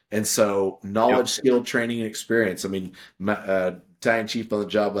safety. And so knowledge, skill, training, and experience. I mean, Battalion Chief on the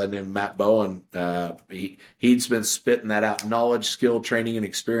job by the name of Matt Bowen, he's been spitting that out, knowledge, skill, training, and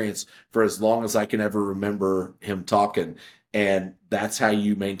experience, for as long as I can ever remember him talking. And that's how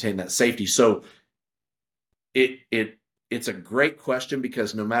you maintain that safety. So it's a great question,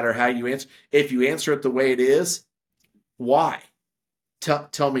 because no matter how you answer, if you answer it the way it is, why?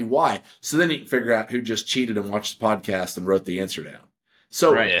 Tell me why. So then you can figure out who just cheated and watched the podcast and wrote the answer down.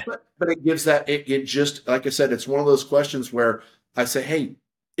 So, but it gives that, it just, like I said, it's one of those questions where I say, hey,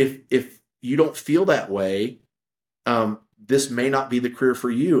 if you don't feel that way, this may not be the career for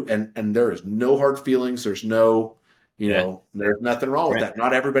you. And there is no hard feelings. There's no, there's nothing wrong with that.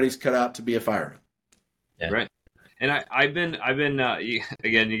 Not everybody's cut out to be a fireman. Yeah. Right. And I've been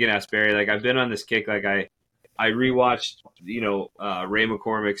again, you can ask Barry, like, I've been on this kick. Like I rewatched, Ray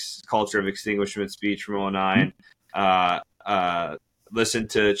McCormick's Culture of Extinguishment speech from 2009. Listened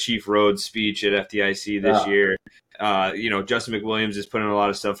to Chief Rhodes' speech at FDIC this year. Justin McWilliams is putting a lot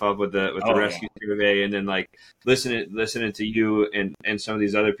of stuff up with the rescue survey, and then like listening to you and some of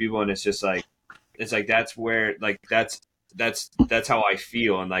these other people, and it's like that's where, like, that's how I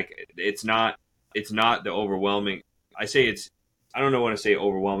feel. And like it's not the overwhelming. I don't know what to say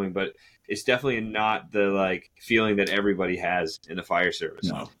overwhelming, but it's definitely not the like feeling that everybody has in the fire service.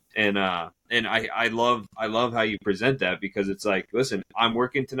 No. And I love how you present that, because it's like, listen, I'm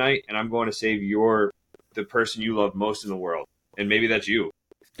working tonight and I'm going to save the person you love most in the world. And maybe that's you.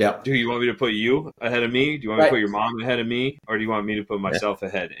 Yeah. Do you want me to put you ahead of me? Do you want me to put your mom ahead of me? Or do you want me to put myself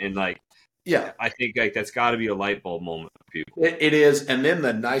ahead? And like, I think like that's got to be a light bulb moment for people. It is. And then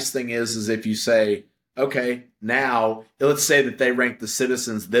the nice thing is if you say, okay, now let's say that they rank the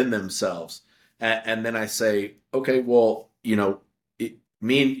citizens then themselves. And then I say, okay, well,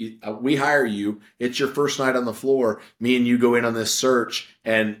 we hire you. It's your first night on the floor. Me and you go in on this search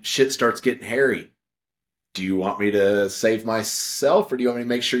and shit starts getting hairy. Do you want me to save myself, or do you want me to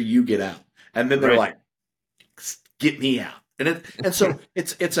make sure you get out? And then they're like, get me out. And so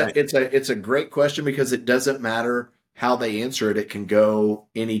it's a great question, because it doesn't matter how they answer it. It can go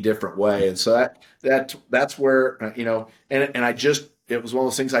any different way. And so that's where, it was one of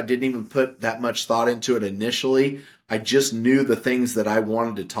those things I didn't even put that much thought into it initially. I just knew the things that I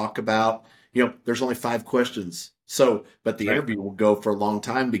wanted to talk about. There's only 5 questions. So, but the interview will go for a long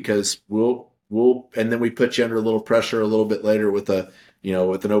time, because and then we put you under a little pressure a little bit later with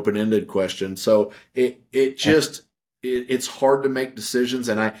with an open-ended question. So it just, it's hard to make decisions,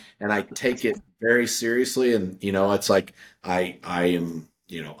 and I take it very seriously. And it's like I am,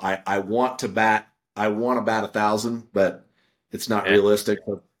 I want to bat 1,000, but it's not Yeah. realistic.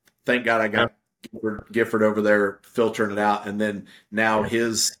 So thank God I No. got Gifford over there filtering it out, and then now Yeah.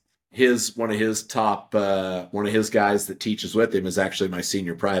 his one of his guys that teaches with him is actually my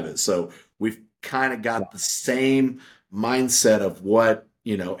senior private. So we've kind of got the same mindset of what,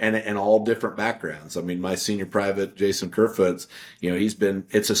 and all different backgrounds. I mean, my senior private, Jason Kerfoot's,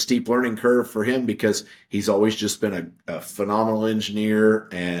 it's a steep learning curve for him because he's always just been a phenomenal engineer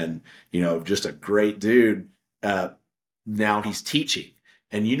and, just a great dude. Now he's teaching,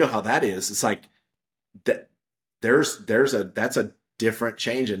 and you know how that is. It's like that that's a different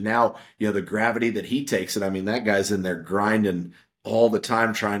change. And now, the gravity that he takes it, I mean, that guy's in there grinding all the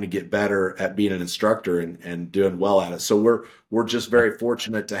time trying to get better at being an instructor and doing well at it. So we're just very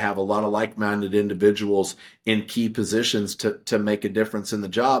fortunate to have a lot of like-minded individuals in key positions to make a difference in the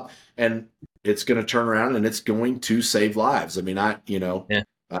job. And it's going to turn around and it's going to save lives. I mean, Yeah.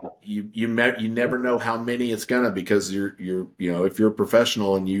 you never know how many it's going to, because if you're a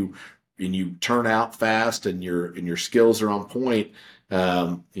professional and you turn out fast and your skills are on point,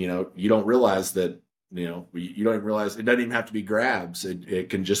 you don't realize that, you don't even realize it doesn't even have to be grabs. It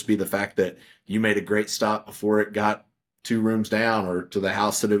can just be the fact that you made a great stop before it got 2 rooms down or to the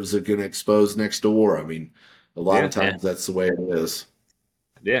house that it was going to expose next door. I mean, a lot of times that's the way it is.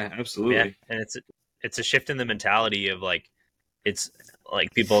 Yeah, absolutely. Yeah. And it's a shift in the mentality of like, it's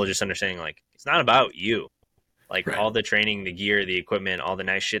like people just understanding like, it's not about you. Like Right. all the training, the gear, the equipment, all the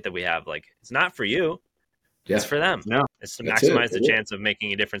nice shit that we have, like it's not for you. Yeah. It's for them. No, it's to that's maximize it. the chance of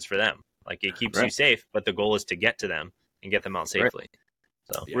making a difference for them. Like it keeps you Right. safe, but the goal is to get to them and get them out safely.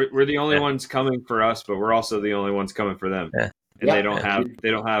 So Yeah. we're the only ones coming for us, but we're also the only ones coming for them. Yeah. And Yeah. they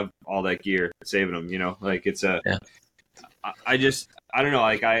don't have all that gear saving them. Like it's a. Yeah. I don't know.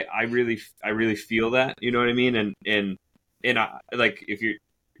 Like I really feel that. You know what I mean? And I, like, if you're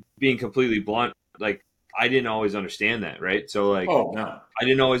being completely blunt, like I didn't always understand that, right? So like, Oh no. I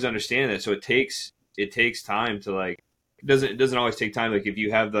didn't always understand that. So it takes time to like. It doesn't always take time. Like if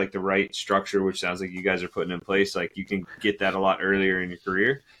you have like the right structure, which sounds like you guys are putting in place, like you can get that a lot earlier in your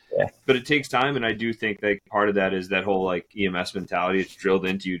career. Yeah. But it takes time, and I do think like part of that is that whole like EMS mentality. It's drilled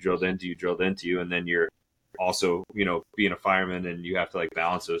into you, and then you're also being a fireman, and you have to like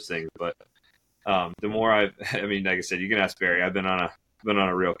balance those things. But the more I mean, like I said, you can ask Barry. I've been on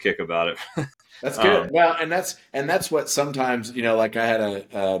a real kick about it. That's good. Well, and that's what sometimes, like I had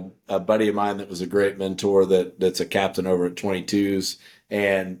a buddy of mine that was a great mentor that's a captain over at 22s,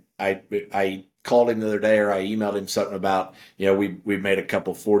 and I called him the other day, or I emailed him something about, we made a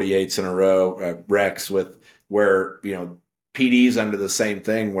couple 48s in a row, wrecks with where, PD's under the same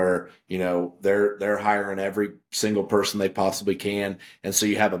thing where, they're hiring every single person they possibly can. And so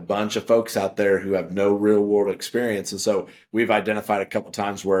you have a bunch of folks out there who have no real world experience. And so we've identified a couple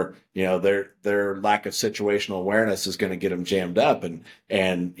times where, their lack of situational awareness is going to get them jammed up. And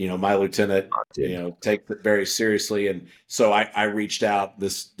my lieutenant, takes it very seriously. And so I reached out,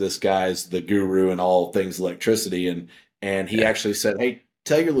 this guy's the guru in all things electricity. And he actually said, "Hey,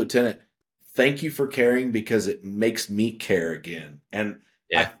 tell your lieutenant, thank you for caring, because it makes me care again." And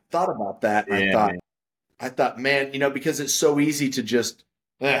I thought about that. And I thought, man, because it's so easy to just,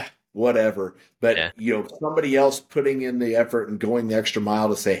 whatever. But, somebody else putting in the effort and going the extra mile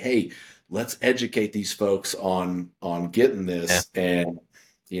to say, hey, let's educate these folks on getting this. Yeah.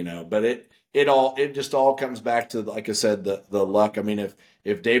 And, but it just all comes back to, like I said, the luck. I mean,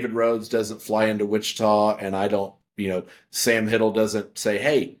 if David Rhodes doesn't fly into Wichita and I don't, Sam Hiddle doesn't say,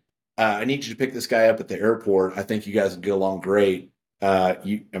 hey, I need you to pick this guy up at the airport, I think you guys would get along great.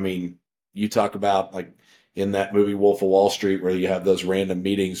 You talk about like in that movie Wolf of Wall Street, where you have those random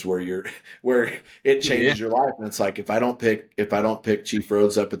meetings where it changes your life. And it's like, if I don't pick Chief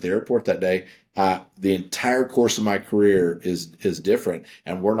Rhodes up at the airport that day, the entire course of my career is different.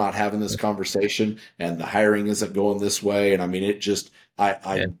 And we're not having this conversation, and the hiring isn't going this way. And I mean, it just,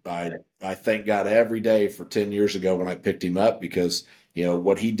 I thank God every day for 10 years ago when I picked him up, because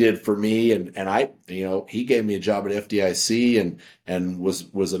what he did for me, and I, he gave me a job at FDIC and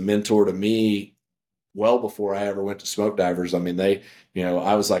was a mentor to me well before I ever went to Smoke Divers. I mean, I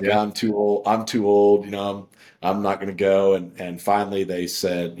was like, I'm too old, I'm not going to go. And finally they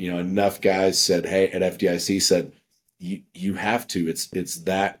said, enough guys said, hey, at FDIC said, you have to, it's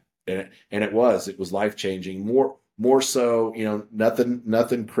that. And it was life-changing, more so,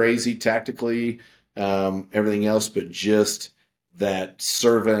 nothing crazy tactically, everything else, but just that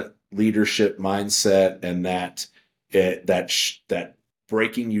servant leadership mindset, and that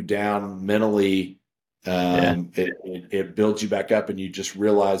breaking you down mentally It builds you back up, and you just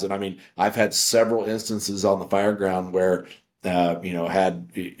realize it. I mean, I've had several instances on the fire ground where,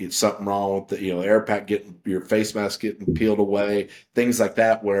 it's something wrong with the, air pack getting, your face mask getting peeled away, things like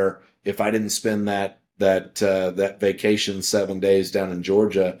that, where if I didn't spend that vacation 7 days down in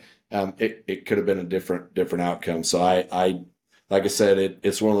Georgia, it could have been a different outcome. So like I said,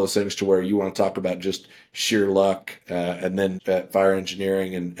 it's one of those things to where you want to talk about just sheer luck, and then fire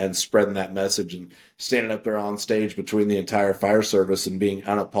engineering and spreading that message and standing up there on stage between the entire fire service and being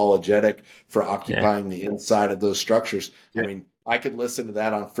unapologetic for occupying the inside of those structures. Yeah. I mean, I could listen to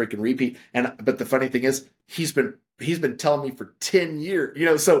that on freaking repeat. But the funny thing is, he's been telling me for 10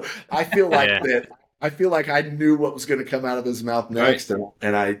 years, so I feel like that. I feel like I knew what was going to come out of his mouth next, right.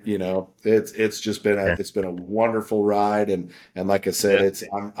 and I, it's just been it's been a wonderful ride, and like I said,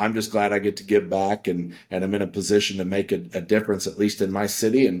 I'm just glad I get to give back, and I'm in a position to make a difference, at least in my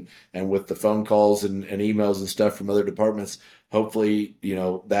city, and with the phone calls and emails and stuff from other departments. Hopefully,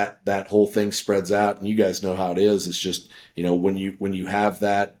 that whole thing spreads out, and you guys know how it is. It's just, when you have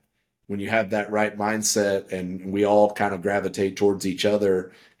that right mindset, and we all kind of gravitate towards each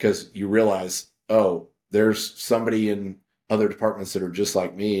other, because you realize, oh, there's somebody in other departments that are just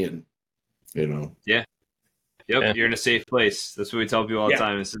like me, and Yeah. Yep. Yeah. You're in a safe place. That's what we tell people all the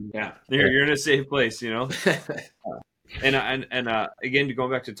time. You're in a safe place, And again,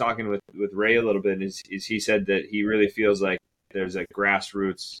 going back to talking with Ray a little bit, is he said that he really feels like there's a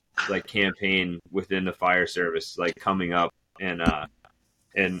grassroots campaign within the fire service coming up, and that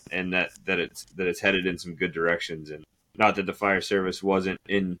it's headed in some good directions. And not that the fire service wasn't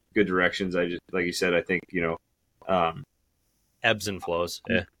in good directions. I just, like you said, I think ebbs and flows.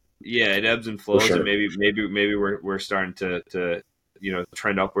 Yeah, it ebbs and flows, sure. And maybe we're starting to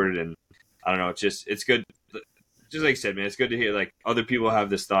trend upward. And I don't know. It's good. Just like you said, man, it's good to hear other people have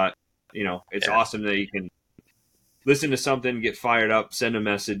this thought. It's awesome that you can listen to something, get fired up, send a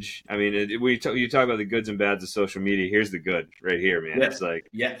message. I mean, you talk about the goods and bads of social media. Here's the good right here, man. Yeah. It's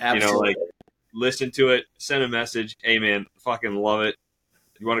absolutely. Listen to it, send a message. Hey, man, fucking love it.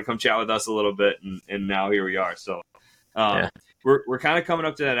 You want to come chat with us a little bit, and now here we are. So, we're kind of coming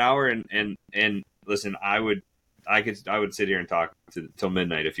up to that hour, and listen, I would sit here and talk till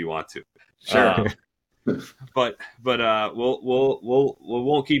midnight if you want to. Sure. But we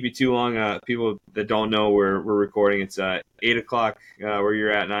won't keep you too long. People that don't know, we're recording. It's 8:00 where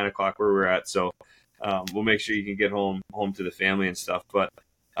you're at, 9:00 where we're at. So we'll make sure you can get home to the family and stuff. But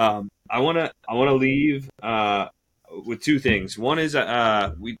I wanna leave with two things. One is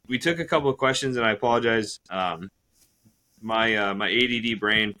we took a couple of questions, and I apologize. My ADD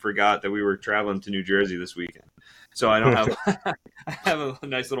brain forgot that we were traveling to New Jersey this weekend. So I don't have I have a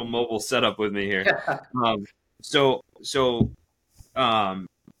nice little mobile setup with me here. So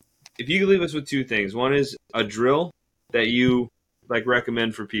if you could leave us with two things. One is a drill that you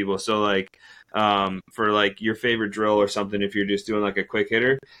recommend for people. So for your favorite drill or something, if you're just doing a quick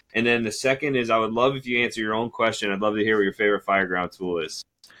hitter. And then the second is, I would love if you answer your own question. I'd love to hear what your favorite fire ground tool is.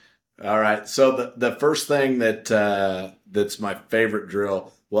 All right. So the first thing that's my favorite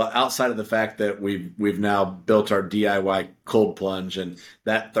drill, well, outside of the fact that we've now built our DIY cold plunge, and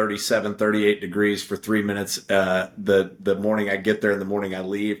that 37, 38 degrees for 3 minutes, the morning I get there and the morning I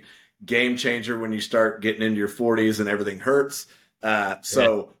leave, game changer when you start getting into your 40s and everything hurts. But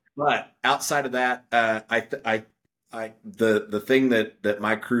outside of that, the thing that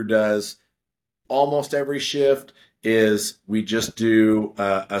my crew does almost every shift is we just do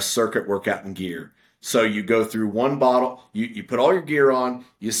a circuit workout in gear. So you go through one bottle, you put all your gear on,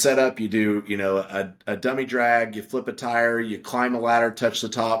 you set up, you do, a dummy drag, you flip a tire, you climb a ladder, touch the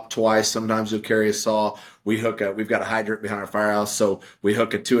top twice. Sometimes you'll carry a saw. We've got a hydrant behind our firehouse, so we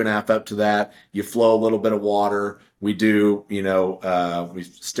hook a 2.5 up to that. You flow a little bit of water. We do, we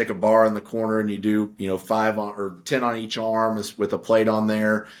stick a bar in the corner, and you do, 5 or 10 on each arm with a plate on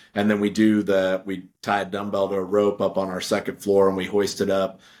there. And then we tie a dumbbell to a rope up on our second floor, and we hoist it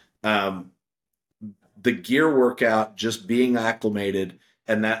up. The gear workout, just being acclimated,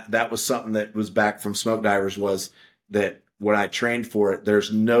 and that was something that was back from smoke divers, was that when I trained for it,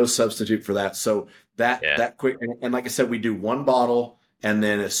 there's no substitute for that. So that quick, and like I said, we do one bottle, and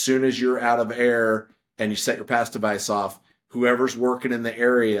then as soon as you're out of air and you set your pass device off, whoever's working in the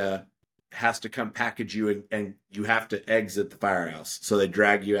area has to come package you, and you have to exit the firehouse. So they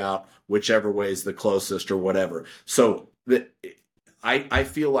drag you out whichever way is the closest or whatever. So I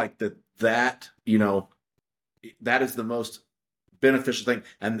feel like that that is the most beneficial thing.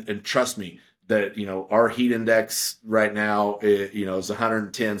 And trust me, that, our heat index right now, is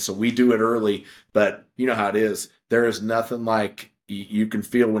 110. So we do it early, but you know how it is. There is nothing like you can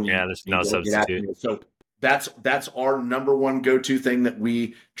feel when there's no substitute. So that's our number one go-to thing that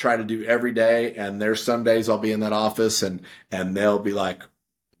we try to do every day. And there's some days I'll be in that office and they'll be like,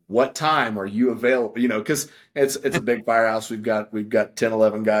 what time are you available? You know, because it's a big firehouse. We've got 10,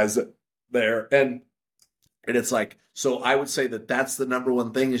 11 guys there, and it's like, so I would say that that's the number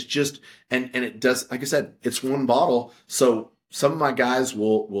one thing is just, and it does, like I said, it's one bottle. So some of my guys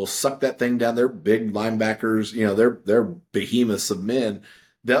will suck that thing down. They're big linebackers, you know, they're behemoths of men.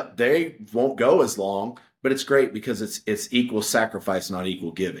 They won't go as long, but it's great because it's equal sacrifice, not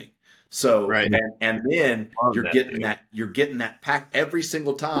equal giving. So, Right. and then Love you're that, getting dude. you're getting that pack every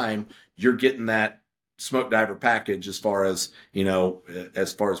single time. You're getting that smoke diver package as far as, you know,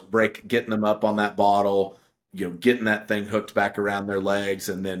 as far as getting them up on that bottle, you know, getting that thing hooked back around their legs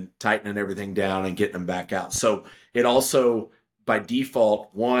and then tightening everything down and getting them back out. So it also, by default,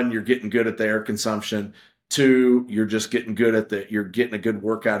 one, you're getting good at the air consumption. Two, you're just getting good at you're getting a good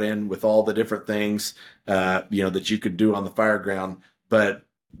workout in with all the different things, you know, that you could do on the fire ground. But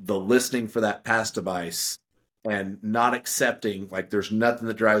the listening for that pass device and not accepting, like there's nothing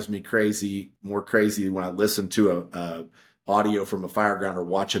that drives me more crazy when I listen to a audio from a fire ground or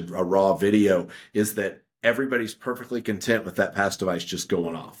watch a raw video, is that everybody's perfectly content with that pass device just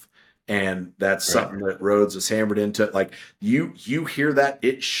going off. And that's something that Rhodes has hammered into. Like you hear that,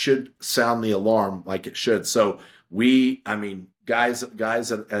 it should sound the alarm like it should. So I mean, guys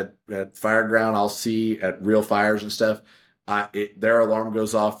at fire ground, I'll see at real fires and stuff, their alarm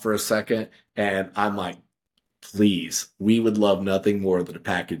goes off for a second, and I'm like, please, we would love nothing more than to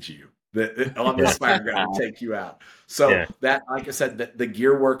package you on this fire ground and take you out. So that, like I said, the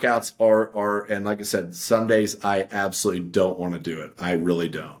gear workouts are, and like I said, some days I absolutely don't want to do it. I really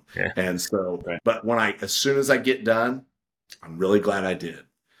don't. Yeah. And so, but as soon as I get done, I'm really glad I did.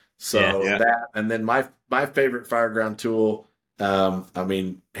 So that, and then my favorite fire ground tool, I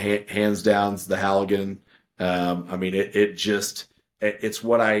mean, hands down, is the Halligan. I mean, it's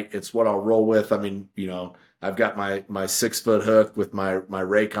what I'll roll with. I mean, you know, I've got my 6-foot hook with my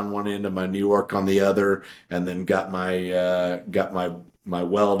rake on one end and my New York on the other, and then got my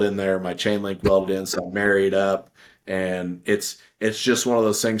weld in there, my chain link welded in, so I marry it up. And it's just one of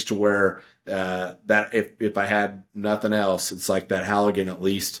those things to where that if I had nothing else, it's like that Halligan, at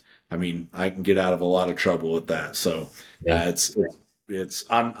least, I mean, I can get out of a lot of trouble with that. So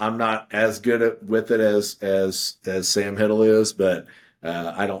I'm not as good with it as Sam Hiddle is, but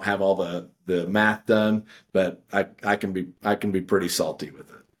I don't have all the math done, but I can be pretty salty with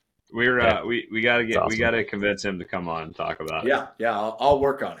it. We gotta convince him to come on and talk about it. Yeah, I'll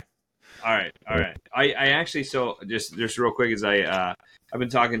work on it. All right. I actually, so just real quick, is I've been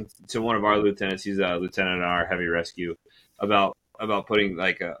talking to one of our lieutenants. He's a lieutenant in our heavy rescue about putting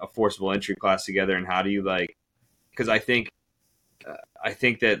like a forcible entry class together, and how do you, like, because I think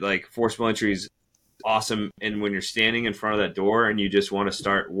that like forcible entry is awesome, and when you're standing in front of that door and you just want to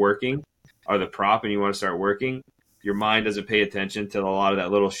start working, or the prop, and you want to start working, your mind doesn't pay attention to a lot of that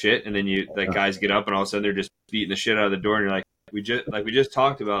little shit, and then guys get up and all of a sudden they're just beating the shit out of the door, and you're like, we just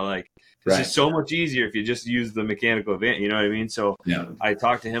talked about, like, this is so much easier if you just use the mechanical advantage, you know what I mean? So I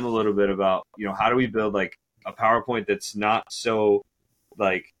talked to him a little bit about, you know, how do we build like a PowerPoint that's not so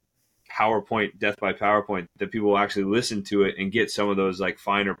like PowerPoint, death by PowerPoint, that people will actually listen to it and get some of those like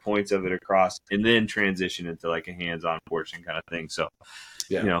finer points of it across, and then transition into like a hands-on portion kind of thing. So,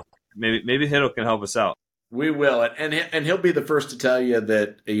 you know, maybe Hiddle can help us out. We will, and he'll be the first to tell you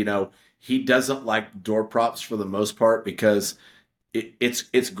that, you know, he doesn't like door props for the most part, because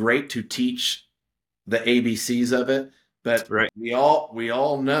it's great to teach the ABCs of it, but we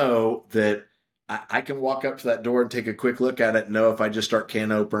all know that I can walk up to that door and take a quick look at it and know if I just start can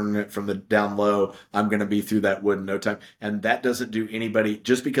opening it from the down low, I'm going to be through that wood in no time. And that doesn't do anybody,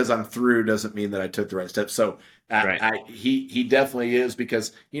 just because I'm through doesn't mean that I took the right steps. So he definitely is,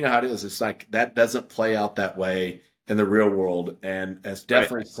 because you know how it is. It's like that doesn't play out that way in the real world. And it's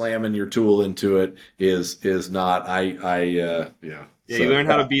definitely slamming your tool into it is not, you learn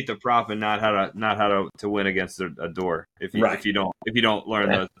how to beat the prop and not how to win against a door if you don't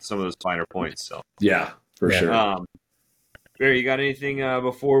learn some of those finer points. So for sure. Barry, you got anything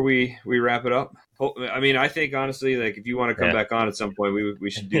before we wrap it up? I mean, I think honestly, like, if you want to come back on at some point, we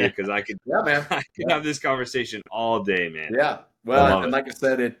should do it, because I could have this conversation all day, man. Yeah. Well, and like I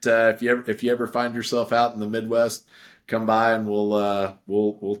said, if you ever find yourself out in the Midwest, come by and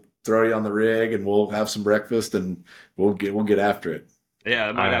we'll throw you on the rig and we'll have some breakfast and we'll get after it.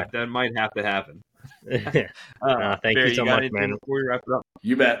 Yeah, that might have to happen. Thank Barry, you so much, man. Before we wrap it up?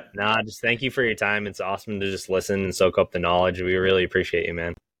 You bet. Just thank you for your time. It's awesome to just listen and soak up the knowledge. We really appreciate you,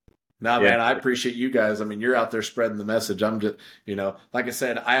 man. No, Yeah. man, I appreciate you guys. I mean, you're out there spreading the message. I'm just, like I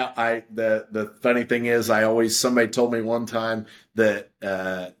said, the funny thing is, somebody told me one time that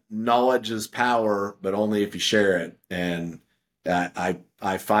knowledge is power, but only if you share it. And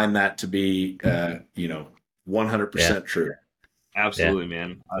I find that to be, 100% true. Absolutely,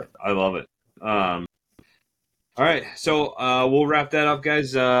 man. I love it. All right, so we'll wrap that up,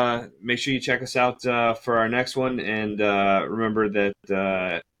 guys. Make sure you check us out for our next one, and remember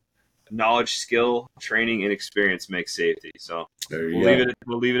that knowledge, skill, training, and experience makes safety. So There you we'll go.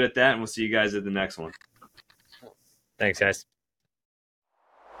 leave it at that, and we'll see you guys at the next one. Thanks, guys.